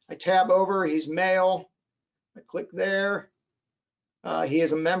Gates. I tab over, he's male. I click there. He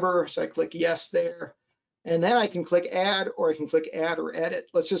is a member, so I click yes there. And then I can click add, or I can click add or edit.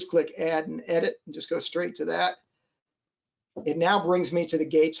 Let's just click add and edit and just go straight to that. It now brings me to the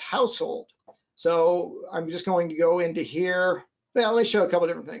Gates household. So I'm just going to go into here. Well, let's show a couple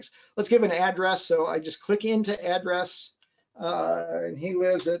different things. Let's give an address. So I just click into address, and he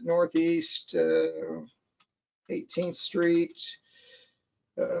lives at Northeast 18th Street,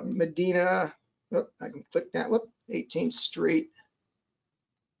 Medina. Oh, I can click that. Whoop, 18th Street.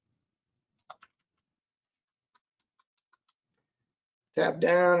 Tab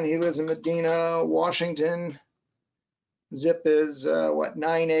down. He lives in Medina, Washington. Zip is what,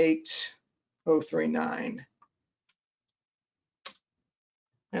 98039.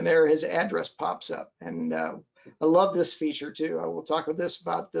 And there his address pops up. And I love this feature too. I will talk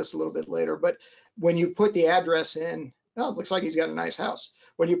about this a little bit later. But when you put the address in, oh, it looks like he's got a nice house.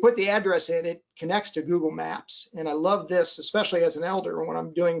 When you put the address in, it connects to Google Maps. And I love this, especially as an elder, when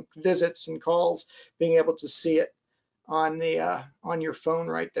I'm doing visits and calls, being able to see it on the on your phone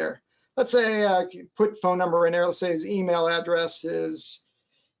right there. Let's say put phone number in there. Let's say his email address is,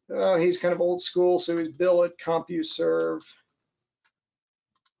 he's kind of old school, so he's bill at CompuServe.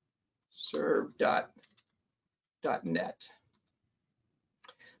 serve.net.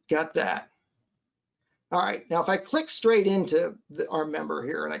 Got that. All right, now if I click straight into our member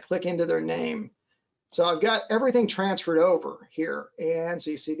here and I click into their name, so I've got everything transferred over here. And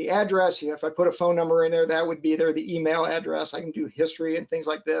so you see the address, if I put a phone number in there, that would be there, the email address. I can do history and things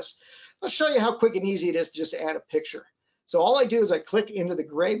like this. Let's show you how quick and easy it is to just add a picture. So all I do is I click into the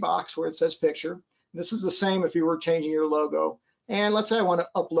gray box where it says picture. This is the same if you were changing your logo. And let's say I want to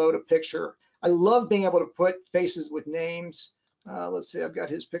upload a picture. I love being able to put faces with names. Let's see, I've got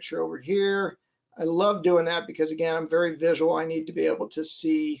his picture over here. I love doing that because, again, I'm very visual. I need to be able to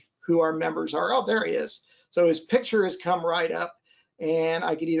see who our members are. Oh, there he is. So his picture has come right up, and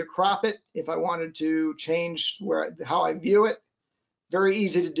I could either crop it if I wanted to change how I view it. Very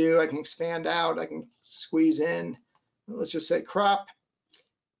easy to do. I can expand out. I can squeeze in. Let's just say crop.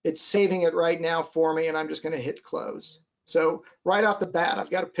 It's saving it right now for me, and I'm just going to hit close. So right off the bat,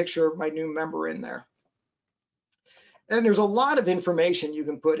 I've got a picture of my new member in there. And there's a lot of information you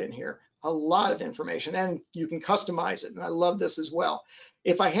can put in here, a lot of information, and you can customize it. And I love this as well.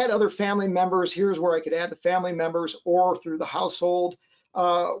 If I had other family members, here's where I could add the family members or through the household.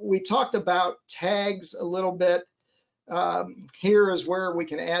 We talked about tags a little bit. Here is where we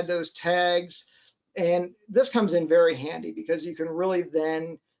can add those tags. And this comes in very handy because you can really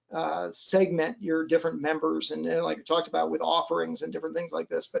then segment your different members, and like I talked about with offerings and different things like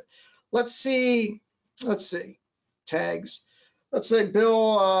this. But let's see, tags. Let's say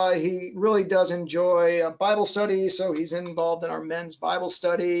Bill, he really does enjoy Bible study, so he's involved in our men's Bible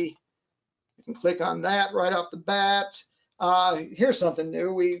study. You can click on that right off the bat. Here's something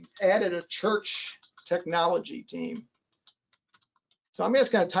new. We added a church technology team. So I'm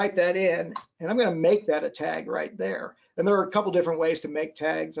just going to type that in, and I'm going to make that a tag right there. And there are a couple different ways to make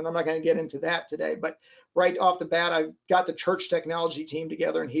tags, and I'm not going to get into that today. But right off the bat, I've got the church technology team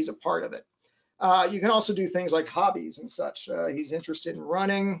together, and he's a part of it. You can also do things like hobbies and such. He's interested in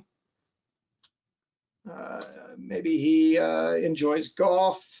running. Maybe he enjoys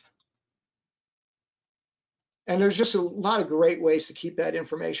golf. And there's just a lot of great ways to keep that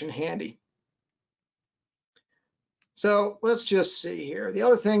information handy. So let's just see here. The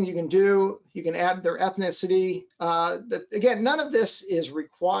other thing you can do, you can add their ethnicity. Again, none of this is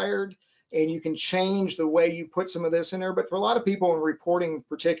required, and you can change the way you put some of this in there. But for a lot of people in reporting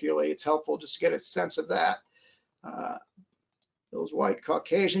particularly, it's helpful just to get a sense of that. Bill's white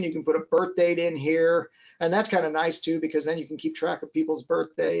Caucasian, you can put a birth date in here. And that's kind of nice too, because then you can keep track of people's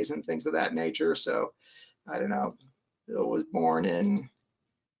birthdays and things of that nature. So I don't know, Bill was born in,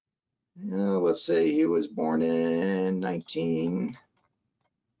 let's say he was born in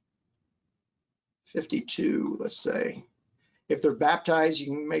 1952, let's say. If they're baptized, you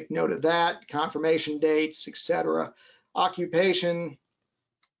can make note of that, confirmation dates, etc. Occupation,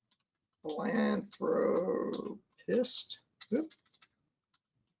 philanthropist. Oops.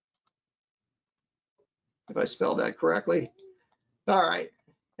 If I spelled that correctly. All right.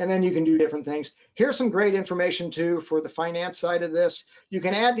 And then you can do different things. Here's some great information too for the finance side of this. You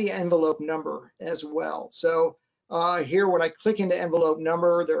can add the envelope number as well. So here, when I click into envelope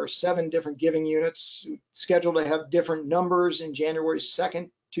number, there are 7 different giving units scheduled to have different numbers in January 2nd,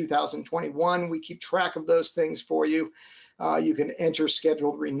 2021. We keep track of those things for you. You can enter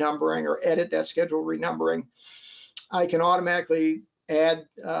scheduled renumbering or edit that scheduled renumbering. I can automatically add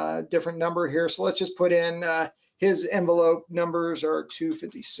a different number here. So let's just put in his envelope numbers are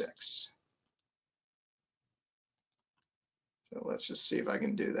 256. So let's just see if I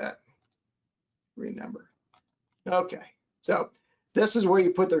can do that. Renumber. Okay, so this is where you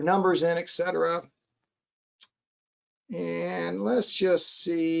put their numbers in, etc. And let's just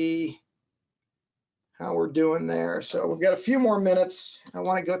see how we're doing there. So we've got a few more minutes. I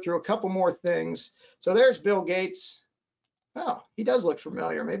want to go through a couple more things. So there's Bill Gates. Oh, he does look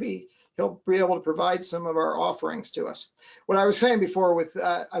familiar. Maybe he'll be able to provide some of our offerings to us. What I was saying before with,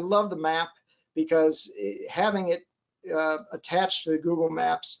 I love the map because having it attached to the Google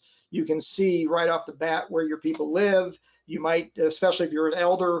Maps, you can see right off the bat where your people live. You might, especially if you're an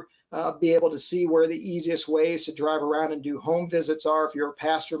elder, be able to see where the easiest ways to drive around and do home visits are if you're a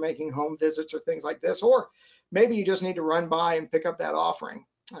pastor making home visits or things like this. Or maybe you just need to run by and pick up that offering.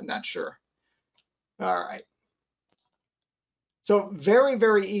 I'm not sure. All right. So very,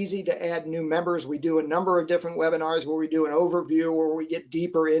 very easy to add new members. We do a number of different webinars where we do an overview, where we get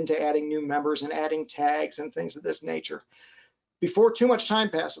deeper into adding new members and adding tags and things of this nature. Before too much time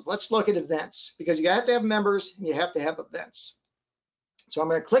passes, let's look at events, because you have to have members and you have to have events. So I'm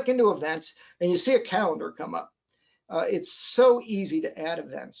going to click into events, and you see a calendar come up. It's so easy to add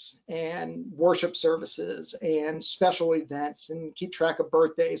events and worship services and special events and keep track of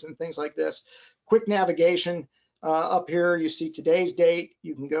birthdays and things like this. Quick navigation. Up here, you see today's date.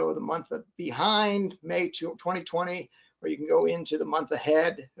 You can go the month behind, May 2020, or you can go into the month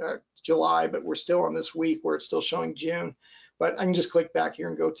ahead, July, but we're still on this week where it's still showing June. But I can just click back here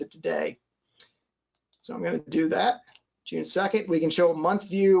and go to today. So I'm going to do that. June 2nd. We can show a month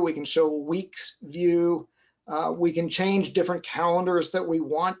view. We can show a week's view. We can change different calendars that we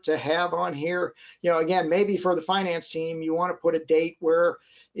want to have on here. You know, again, maybe for the finance team, you want to put a date where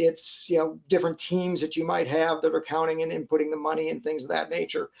it's, you know, different teams that you might have that are counting and inputting the money and things of that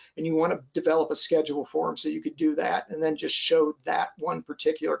nature. And you want to develop a schedule for them so you could do that and then just show that one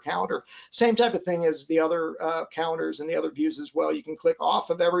particular calendar. Same type of thing as the other calendars and the other views as well. You can click off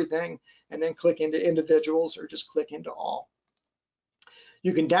of everything and then click into individuals or just click into all.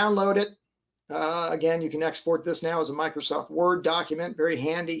 You can download it. Again, you can export this now as a Microsoft Word document, very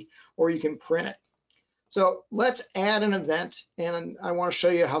handy, or you can print it. So let's add an event, and I want to show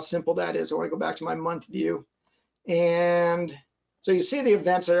you how simple that is. I want to go back to my month view, And so you see the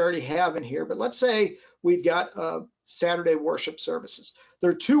events I already have in here, but let's say we've got Saturday worship services. There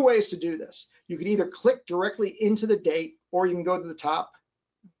are two ways to do this. You can either click directly into the date, or you can go to the top,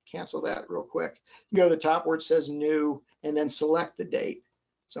 cancel that real quick. You go to the top where it says new and then select the date.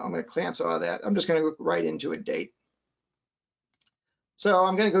 So I'm going to cancel all of that. I'm just going to go right into a date. So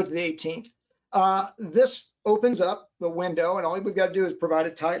I'm going to go to the 18th. This opens up the window, and all we've got to do is provide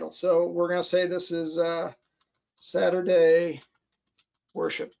a title. So we're going to say this is Saturday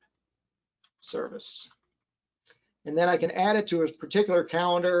worship service. And then I can add it to a particular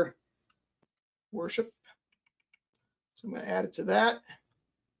calendar, worship. So I'm going to add it to that.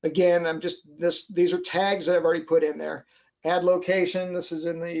 Again, these are tags that I've already put in there. Add location, this is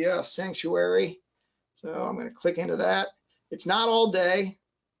in the sanctuary. So I'm going to click into that. It's not all day.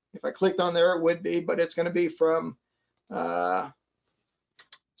 If I clicked on there, it would be, but it's going to be from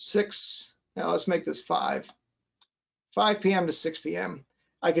 6, now let's make this 5 p.m. to 6 p.m.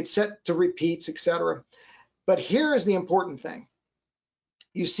 I could set to repeats, etc. But here is the important thing.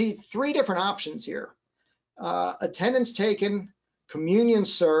 You see 3 different options here. Attendance taken, communion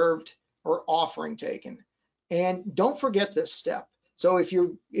served, or offering taken. And don't forget this step. So if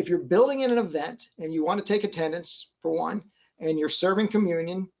you're building in an event and you want to take attendance for one, and you're serving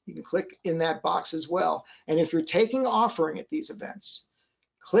communion, you can click in that box as well. And if you're taking offering at these events,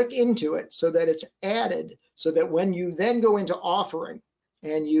 click into it so that it's added, so that when you then go into offering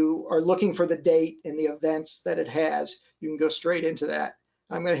and you are looking for the date and the events that it has, you can go straight into that.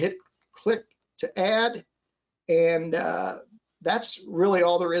 I'm going to hit click to add, and that's really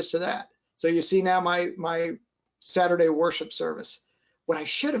all there is to that. So you see now my Saturday worship service. What I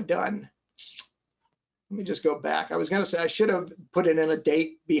should have done, let me just go back. I was going to say I should have put it in a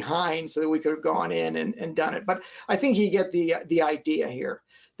date behind so that we could have gone in and done it. But I think you get the idea here,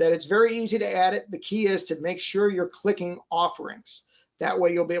 that it's very easy to add it. The key is to make sure you're clicking offerings. That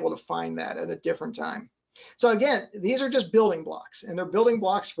way you'll be able to find that at a different time. So again, these are just building blocks, and they're building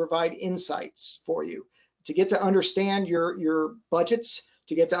blocks to provide insights for you, to get to understand your budgets,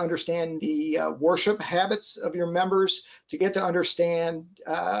 to get to understand the worship habits of your members, to get to understand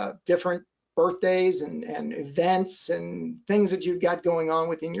different birthdays and events and things that you've got going on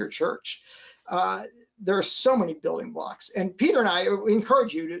within your church. There are so many building blocks. And Peter and I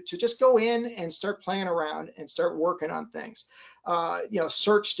encourage you to just go in and start playing around and start working on things.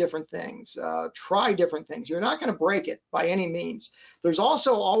 Search different things, try different things. You're not going to break it by any means. There's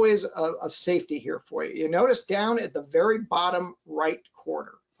also always a safety here for you. You notice down at the very bottom right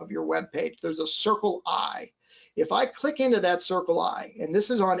corner of your web page, there's a circle I. If I click into that circle I, and this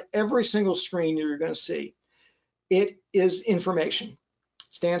is on every single screen you're going to see, it is information. It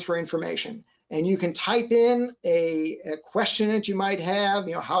stands for information. And you can type in a question that you might have,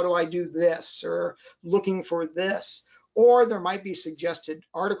 how do I do this, or looking for this. Or there might be suggested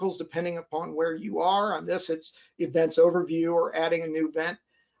articles depending upon where you are. On this, it's events overview or adding a new event.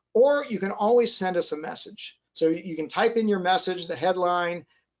 Or you can always send us a message. So you can type in your message, the headline.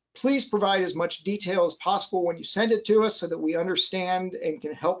 Please provide as much detail as possible when you send it to us so that we understand and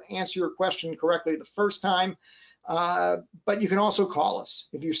can help answer your question correctly the first time. But you can also call us.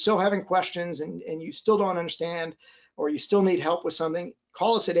 If you're still having questions and you still don't understand, or you still need help with something,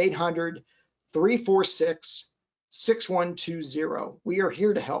 call us at 800-346-6120. We are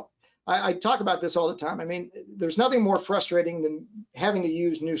here to help. I talk about this all the time. I mean, there's nothing more frustrating than having to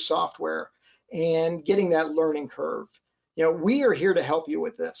use new software and getting that learning curve. We are here to help you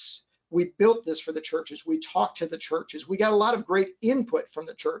with this. We built this for the churches. We talked to the churches. We got a lot of great input from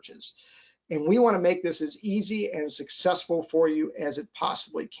the churches. And we want to make this as easy and successful for you as it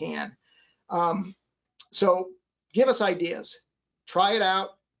possibly can. So give us ideas. Try it out.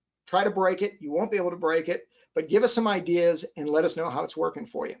 Try to break it. You won't be able to break it, but give us some ideas and let us know how it's working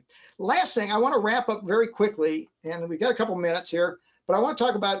for you. Last thing, I want to wrap up very quickly, and we've got a couple minutes here, but I want to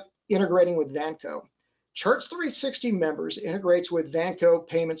talk about integrating with Vanco. Church360 Members integrates with Vanco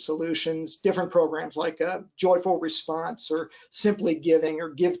payment solutions, different programs like Joyful Response or Simply Giving or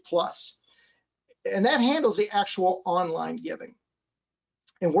Give Plus. And that handles the actual online giving.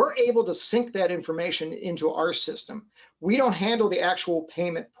 And we're able to sync that information into our system. We don't handle the actual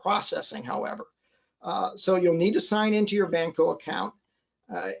payment processing, however. So you'll need to sign into your Vanco account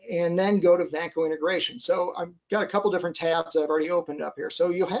and then go to Vanco Integration. So I've got a couple different tabs I've already opened up here.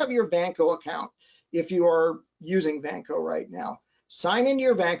 So you'll have your Vanco account if you are using Vanco right now. Sign into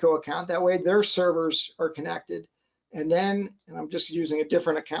your Vanco account. That way their servers are connected. And then, and I'm just using a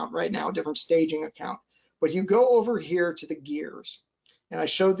different account right now, a different staging account. But you go over here to the gears. And I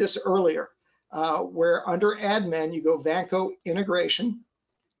showed this earlier, where under admin, you go Vanco Integration.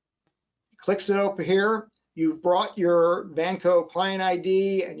 Clicks it over here. You've brought your Vanco client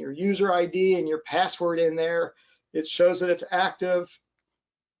ID and your user ID and your password in there. It shows that it's active.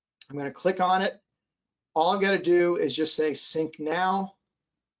 I'm going to click on it. All I've got to do is just say sync now.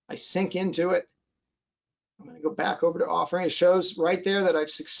 I sync into it. I'm going to go back over to offering. It shows right there that I've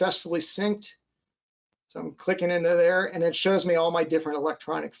successfully synced. So I'm clicking into there, and it shows me all my different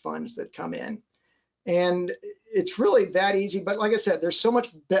electronic funds that come in. And it's really that easy. But like I said,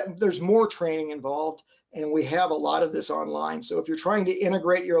 there's more training involved, and we have a lot of this online. So if you're trying to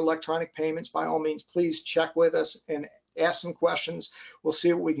integrate your electronic payments, by all means, please check with us and ask some questions. We'll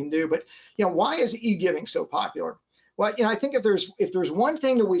see what we can do. But why is e-giving so popular? Well, I think if there's one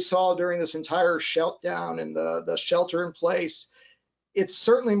thing that we saw during this entire shutdown and the shelter in place, it's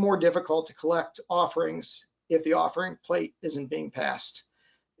certainly more difficult to collect offerings if the offering plate isn't being passed.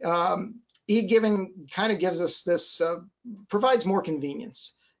 E-giving kind of gives us this, provides more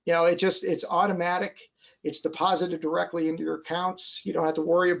convenience. It's automatic. It's deposited directly into your accounts. You don't have to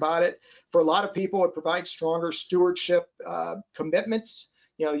worry about it. For a lot of people, it provides stronger stewardship commitments.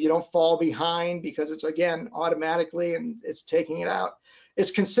 You don't fall behind because it's, again, automatically and it's taking it out.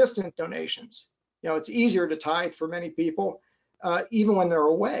 It's consistent donations. It's easier to tithe for many people, even when they're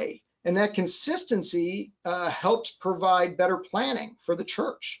away. And that consistency helps provide better planning for the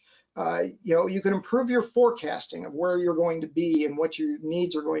church. You can improve your forecasting of where you're going to be and what your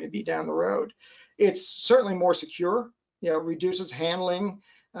needs are going to be down the road. It's certainly more secure, reduces handling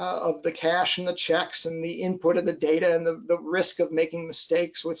of the cash and the checks and the input of the data and the risk of making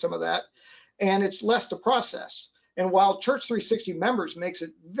mistakes with some of that. And it's less to process. And while Church360 Members makes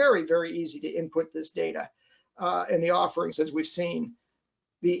it very, very easy to input this data and the offerings, as we've seen,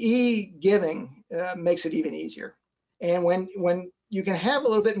 the e-giving makes it even easier. And when you can have a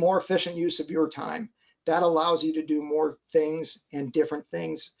little bit more efficient use of your time, that allows you to do more things and different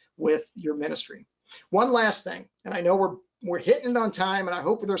things with your ministry. One last thing, and I know we're hitting it on time, and I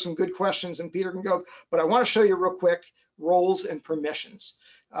hope there's some good questions and Peter can go, but I want to show you real quick roles and permissions,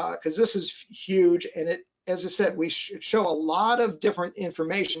 because this is huge. And it, as I said, we show a lot of different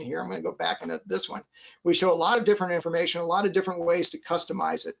information here. I'm going to go back into this one. We show a lot of different information, a lot of different ways to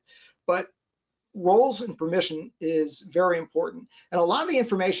customize it, but roles and permission is very important. And a lot of the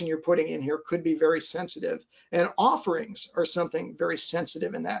information you're putting in here could be very sensitive, and offerings are something very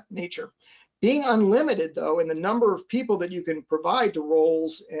sensitive in that nature. Being unlimited, though, in the number of people that you can provide to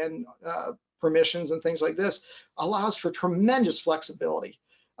roles and permissions and things like this allows for tremendous flexibility.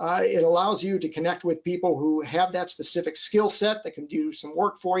 It allows you to connect with people who have that specific skill set that can do some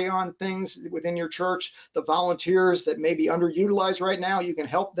work for you on things within your church. The volunteers that may be underutilized right now, you can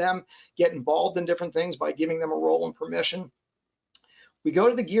help them get involved in different things by giving them a role and permission. We go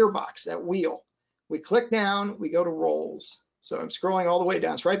to the gearbox, that wheel. We click down, we go to roles. So I'm scrolling all the way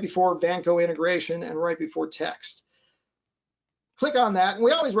down. It's right before Vanco Integration and right before text. Click on that, and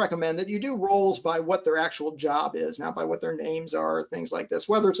we always recommend that you do roles by what their actual job is, not by what their names are, things like this,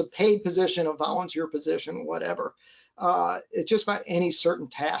 whether it's a paid position, a volunteer position, whatever. It's just about any certain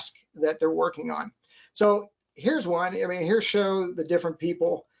task that they're working on. So here's one. Here show the different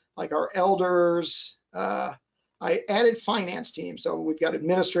people, like our elders. I added finance team, so we've got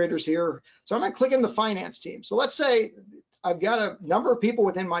administrators here. So I'm gonna click in the finance team. So let's say I've got a number of people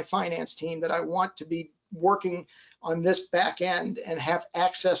within my finance team that I want to be working on this back end and have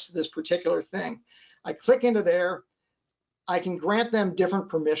access to this particular thing. I click into there. I can grant them different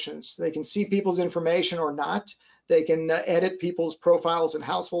permissions. They can see people's information or not. They can edit people's profiles and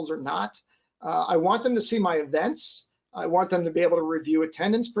households or not. I want them to see my events. I want them to be able to review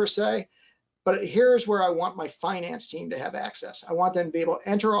attendance per se. But here's where I want my finance team to have access. I want them to be able to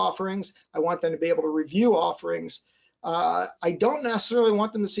enter offerings. I want them to be able to review offerings. I don't necessarily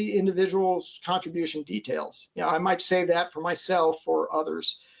want them to see individual contribution details. I might save that for myself or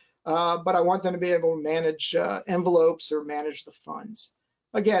others, but I want them to be able to manage envelopes or manage the funds.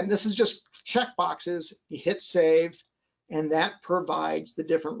 Again, this is just check boxes. You hit save, and that provides the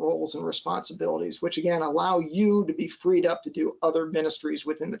different roles and responsibilities, which again allow you to be freed up to do other ministries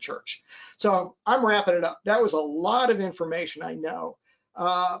within the church. So I'm wrapping it up. That was a lot of information, I know,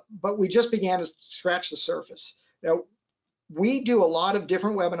 but we just began to scratch the surface. Now, we do a lot of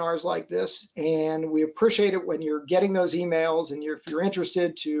different webinars like this, and we appreciate it when you're getting those emails, and if you're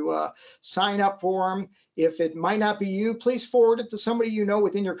interested to sign up for them. If it might not be you, please forward it to somebody you know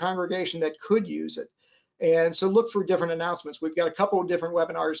within your congregation that could use it. And so look for different announcements. We've got a couple of different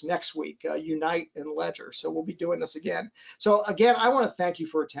webinars next week, Unite and Ledger, so we'll be doing this again. So again, I want to thank you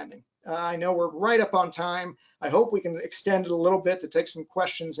for attending. I know we're right up on time. I hope we can extend it a little bit to take some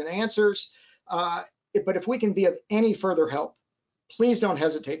questions and answers. But if we can be of any further help, please don't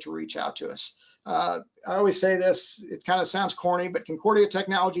hesitate to reach out to us. I always say this, it kind of sounds corny, but Concordia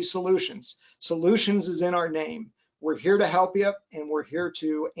Technology Solutions. Solutions is in our name. We're here to help you, and we're here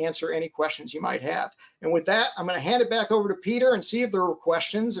to answer any questions you might have. And with that, I'm going to hand it back over to Peter and see if there were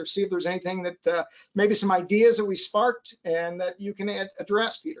questions or see if there's anything that maybe some ideas that we sparked and that you can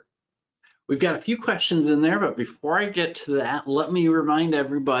address, Peter. We've got a few questions in there, but before I get to that, let me remind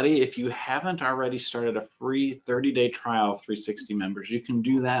everybody, if you haven't already started a free 30-day trial of 360 Members, you can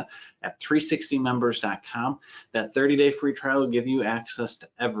do that at 360members.com. That 30-day free trial will give you access to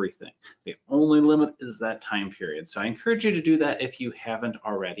everything. The only limit is that time period. So I encourage you to do that if you haven't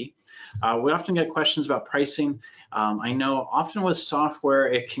already. We often get questions about pricing. I know often with software,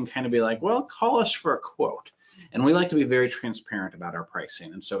 it can kind of be like, well, call us for a quote. And we like to be very transparent about our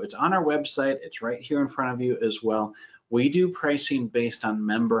pricing. And so it's on our website. It's right here in front of you as well. We do pricing based on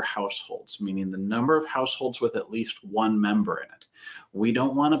member households, meaning the number of households with at least one member in it. We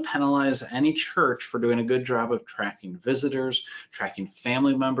don't want to penalize any church for doing a good job of tracking visitors, tracking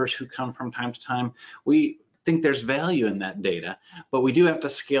family members who come from time to time. We think there's value in that data, but we do have to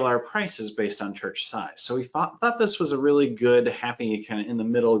scale our prices based on church size. So we thought this was a really good, happy kind of in the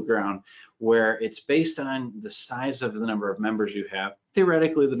middle ground where it's based on the size of the number of members you have,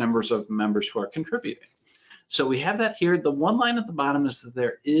 theoretically the numbers of members who are contributing. So we have that here. The one line at the bottom is that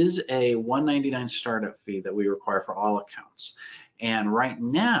there is a $199 startup fee that we require for all accounts. And right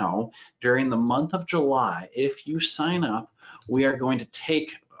now, during the month of July, if you sign up, we are going to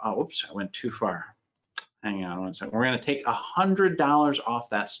take, oh, oops, I went too far. Hang on one second. We're going to take $100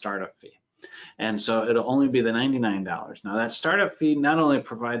 off that startup fee. And so it'll only be the $99. Now that startup fee not only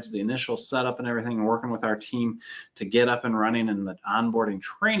provides the initial setup and everything and working with our team to get up and running and the onboarding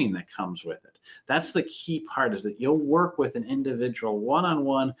training that comes with it. That's the key part, is that you'll work with an individual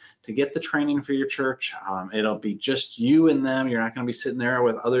one-on-one to get the training for your church. It'll be just you and them. You're not going to be sitting there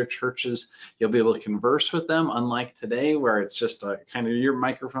with other churches. You'll be able to converse with them, unlike today where it's just a kind of your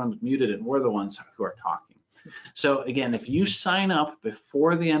microphone's muted and we're the ones who are talking. So again, if you sign up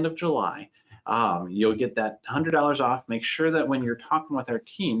before the end of July, you'll get that $100 off. Make sure that when you're talking with our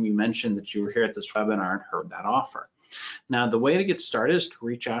team, you mention that you were here at this webinar and heard that offer. Now, the way to get started is to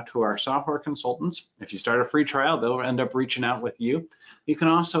reach out to our software consultants. If you start a free trial, they'll end up reaching out with you. You can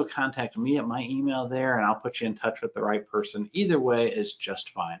also contact me at my email there, and I'll put you in touch with the right person. Either way is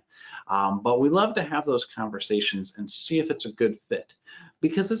just fine. But we love to have those conversations and see if it's a good fit,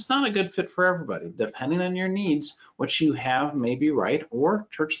 because it's not a good fit for everybody. Depending on your needs, what you have may be right, or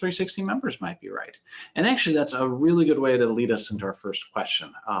Church 360 Members might be right. And actually, that's a really good way to lead us into our first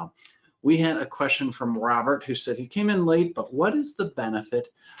question. We had a question from Robert who said he came in late, but what is the benefit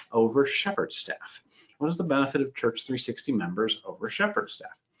over Shepherd staff? What is the benefit of Church 360 Members over Shepherd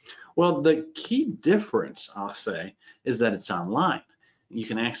staff? Well, the key difference, I'll say, is that it's online. You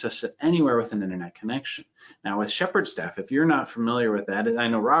can access it anywhere with an internet connection. Now with Shepherd staff, if you're not familiar with that, I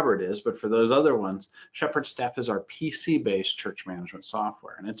know Robert is, but for those other ones, Shepherd staff is our PC-based church management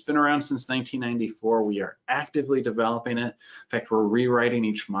software, and it's been around since 1994. We are actively developing it. In fact, we're rewriting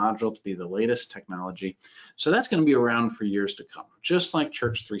each module to be the latest technology. So that's going to be around for years to come, just like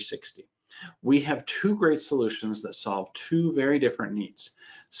Church 360. We have two great solutions that solve two very different needs.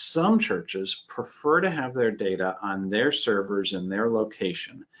 Some churches prefer to have their data on their servers in their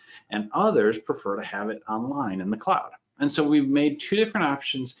location, and others prefer to have it online in the cloud. And so we've made two different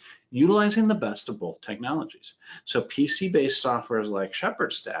options utilizing the best of both technologies. So PC-based softwares like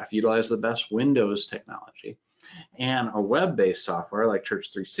Shepherd staff utilize the best Windows technology, and a web-based software like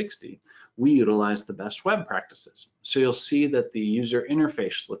Church 360, we utilize the best web practices. So you'll see that the user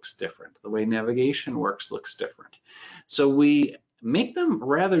interface looks different. The way navigation works looks different. So we make them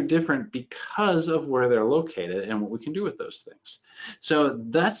rather different because of where they're located and what we can do with those things. So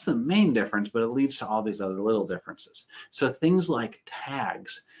that's the main difference, but it leads to all these other little differences. So things like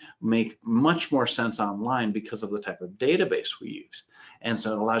tags make much more sense online because of the type of database we use. And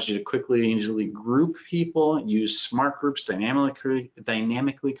so it allows you to quickly and easily group people, use smart groups,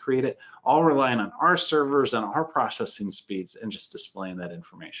 dynamically create it, all relying on our servers and our processing speeds and just displaying that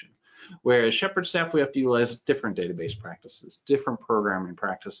information. Whereas Shepherd staff, we have to utilize different database practices, different programming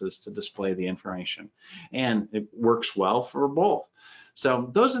practices to display the information. And it works well for both. So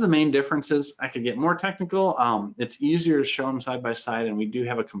those are the main differences. I could get more technical. It's easier to show them side by side, and we do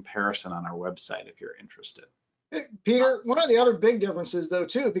have a comparison on our website if you're interested. Peter, one of the other big differences though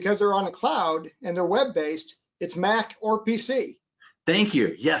too, because they're on a cloud and they're web-based, it's Mac or PC. Thank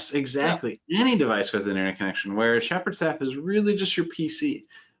you. Yes, exactly. Yeah. Any device with an internet connection, whereas Shepherd staff is really just your PC.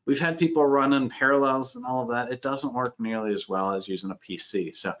 We've had people running parallels and all of that. It doesn't work nearly as well as using a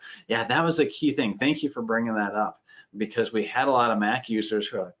PC. So yeah, that was a key thing. Thank you for bringing that up. because we had a lot of Mac users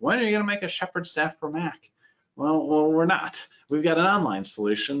who are like, when are you going to make a Shepherd staff for Mac? Well, we're not. We've got an online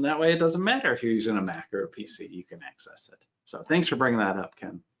solution. That way it doesn't matter if you're using a Mac or a PC, you can access it. So thanks for bringing that up,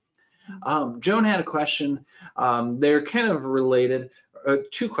 Ken. Joan had a question. They're kind of related.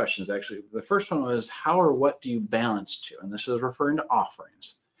 Two questions, actually. The first one was, how or what do you balance to? And this is referring to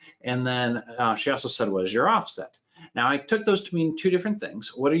offerings. And then she also said, what is your offset? Now, I took those to mean two different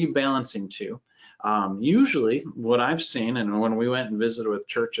things. What are you balancing to? Usually, what I've seen, and when we went and visited with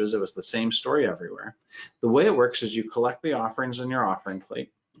churches, it was the same story everywhere. The way it works is you collect the offerings in your offering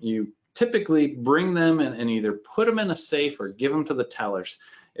plate. You typically bring them and either put them in a safe or give them to the tellers.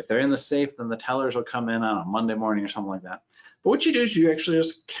 If they're in the safe, then the tellers will come in on a Monday morning or something like that. But what you do is you actually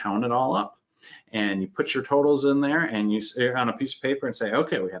just count it all up. And you put your totals in there and you on a piece of paper and say,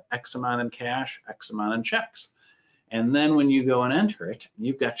 okay, we have X amount in cash, X amount in checks. And then when you go and enter it,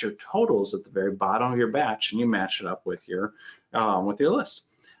 you've got your totals at the very bottom of your batch and you match it up with your list.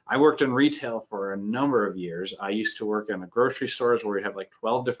 I worked in retail for a number of years. I used to work in the grocery stores where we have like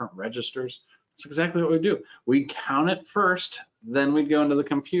 12 different registers. That's exactly what we do. We count it first, then we'd go into the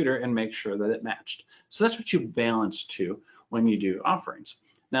computer and make sure that it matched. So that's what you balance to when you do offerings.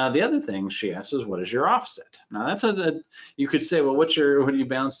 Now, the other thing she asked is, what is your offset? Now, that's you could say, well, what do you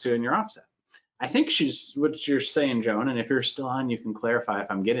balance to in your offset? I think what you're saying, Joan, and if you're still on, you can clarify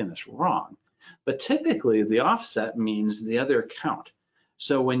if I'm getting this wrong. But typically, the offset means the other account.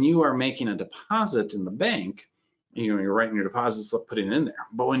 So when you are making a deposit in the bank, you're writing your deposit slip, putting it in there.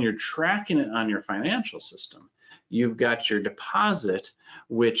 But when you're tracking it on your financial system, you've got your deposit,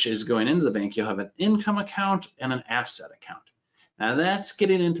 which is going into the bank. You'll have an income account and an asset account. Now that's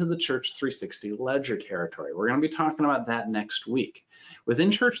getting into the Church360 ledger territory. We're going to be talking about that next week. Within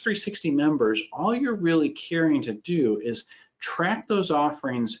Church360 members, all you're really caring to do is track those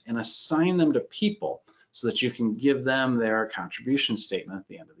offerings and assign them to people so that you can give them their contribution statement at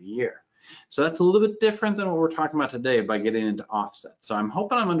the end of the year. So that's a little bit different than what we're talking about today by getting into offset. So I'm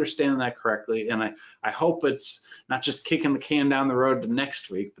hoping I'm understanding that correctly, and I hope it's not just kicking the can down the road to next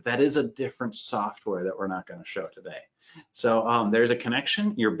week, but that is a different software that we're not going to show today. So there's a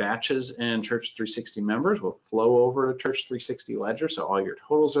connection. Your batches in Church360 members will flow over to Church360 ledger. So all your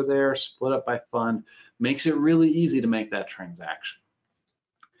totals are there, split up by fund, makes it really easy to make that transaction.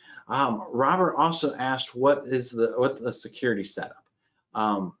 Robert also asked, what the security setup?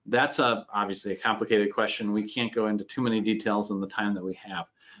 That's obviously a complicated question. We can't go into too many details in the time that we have.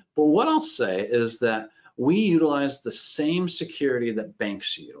 But what I'll say is that we utilize the same security that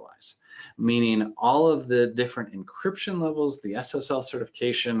banks utilize, meaning all of the different encryption levels. The SSL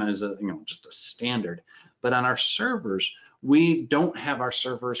certification is just a standard. But on our servers, we don't have our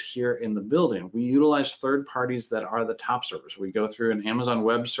servers here in the building. We utilize third parties that are the top servers. We go through an Amazon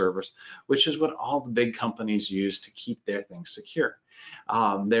Web Service, which is what all the big companies use to keep their things secure.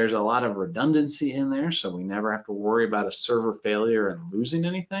 There's a lot of redundancy in there, so we never have to worry about a server failure and losing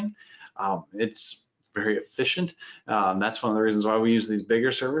anything. It's very efficient. That's one of the reasons why we use these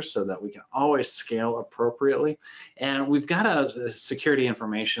bigger servers, so that we can always scale appropriately. And we've got a security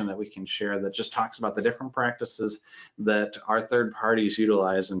information that we can share that just talks about the different practices that our third parties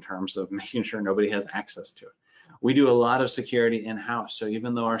utilize in terms of making sure nobody has access to it. We do a lot of security in-house, so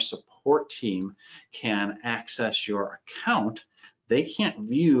even though our support team can access your account, they can't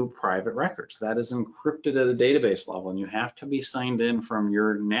view private records. That is encrypted at a database level, and you have to be signed in from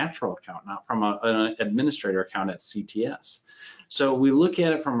your natural account, not from an administrator account at CTS. So we look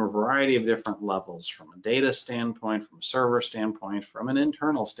at it from a variety of different levels, from a data standpoint, from a server standpoint, from an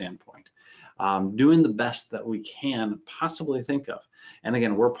internal standpoint, doing the best that we can possibly think of. And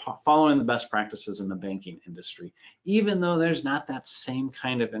again, we're following the best practices in the banking industry, even though there's not that same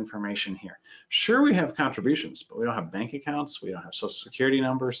kind of information here. Sure, we have contributions, but we don't have bank accounts, we don't have social security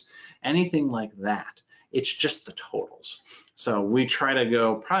numbers, anything like that. It's just the totals. So we try to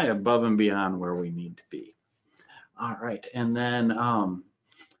go probably above and beyond where we need to be. All right, and then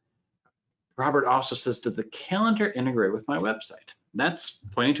Robert also says, did the calendar integrate with my website? That's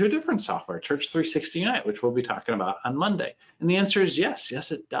pointing to a different software, Church360 Unite, which we'll be talking about on Monday. And the answer is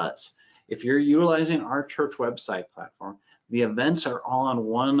yes, it does. If you're utilizing our church website platform, the events are all on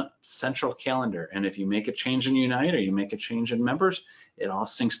one central calendar. And if you make a change in Unite or you make a change in members, it all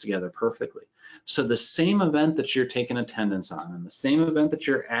syncs together perfectly. So the same event that you're taking attendance on and the same event that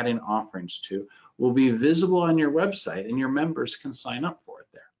you're adding offerings to will be visible on your website, and your members can sign up for it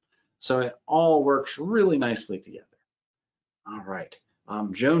there. So it all works really nicely together. All right,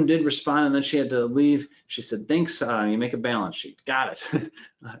 Joan did respond, and then she had to leave. She said, thanks, you make a balance sheet. Got it.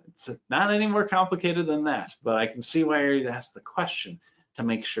 It's not any more complicated than that, but I can see why you asked the question to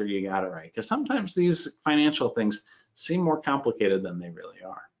make sure you got it right. Because sometimes these financial things seem more complicated than they really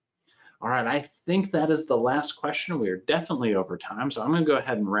are. All right, I think that is the last question. We are definitely over time, so I'm going to go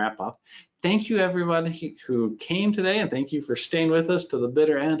ahead and wrap up. Thank you, everybody who came today, and thank you for staying with us to the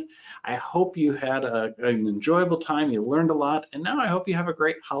bitter end. I hope you had an enjoyable time. You learned a lot, and now I hope you have a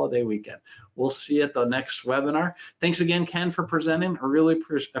great holiday weekend. We'll see you at the next webinar. Thanks again, Ken, for presenting. I really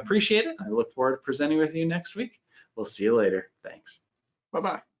appreciate it. I look forward to presenting with you next week. We'll see you later. Thanks.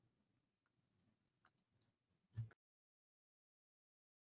 Bye-bye.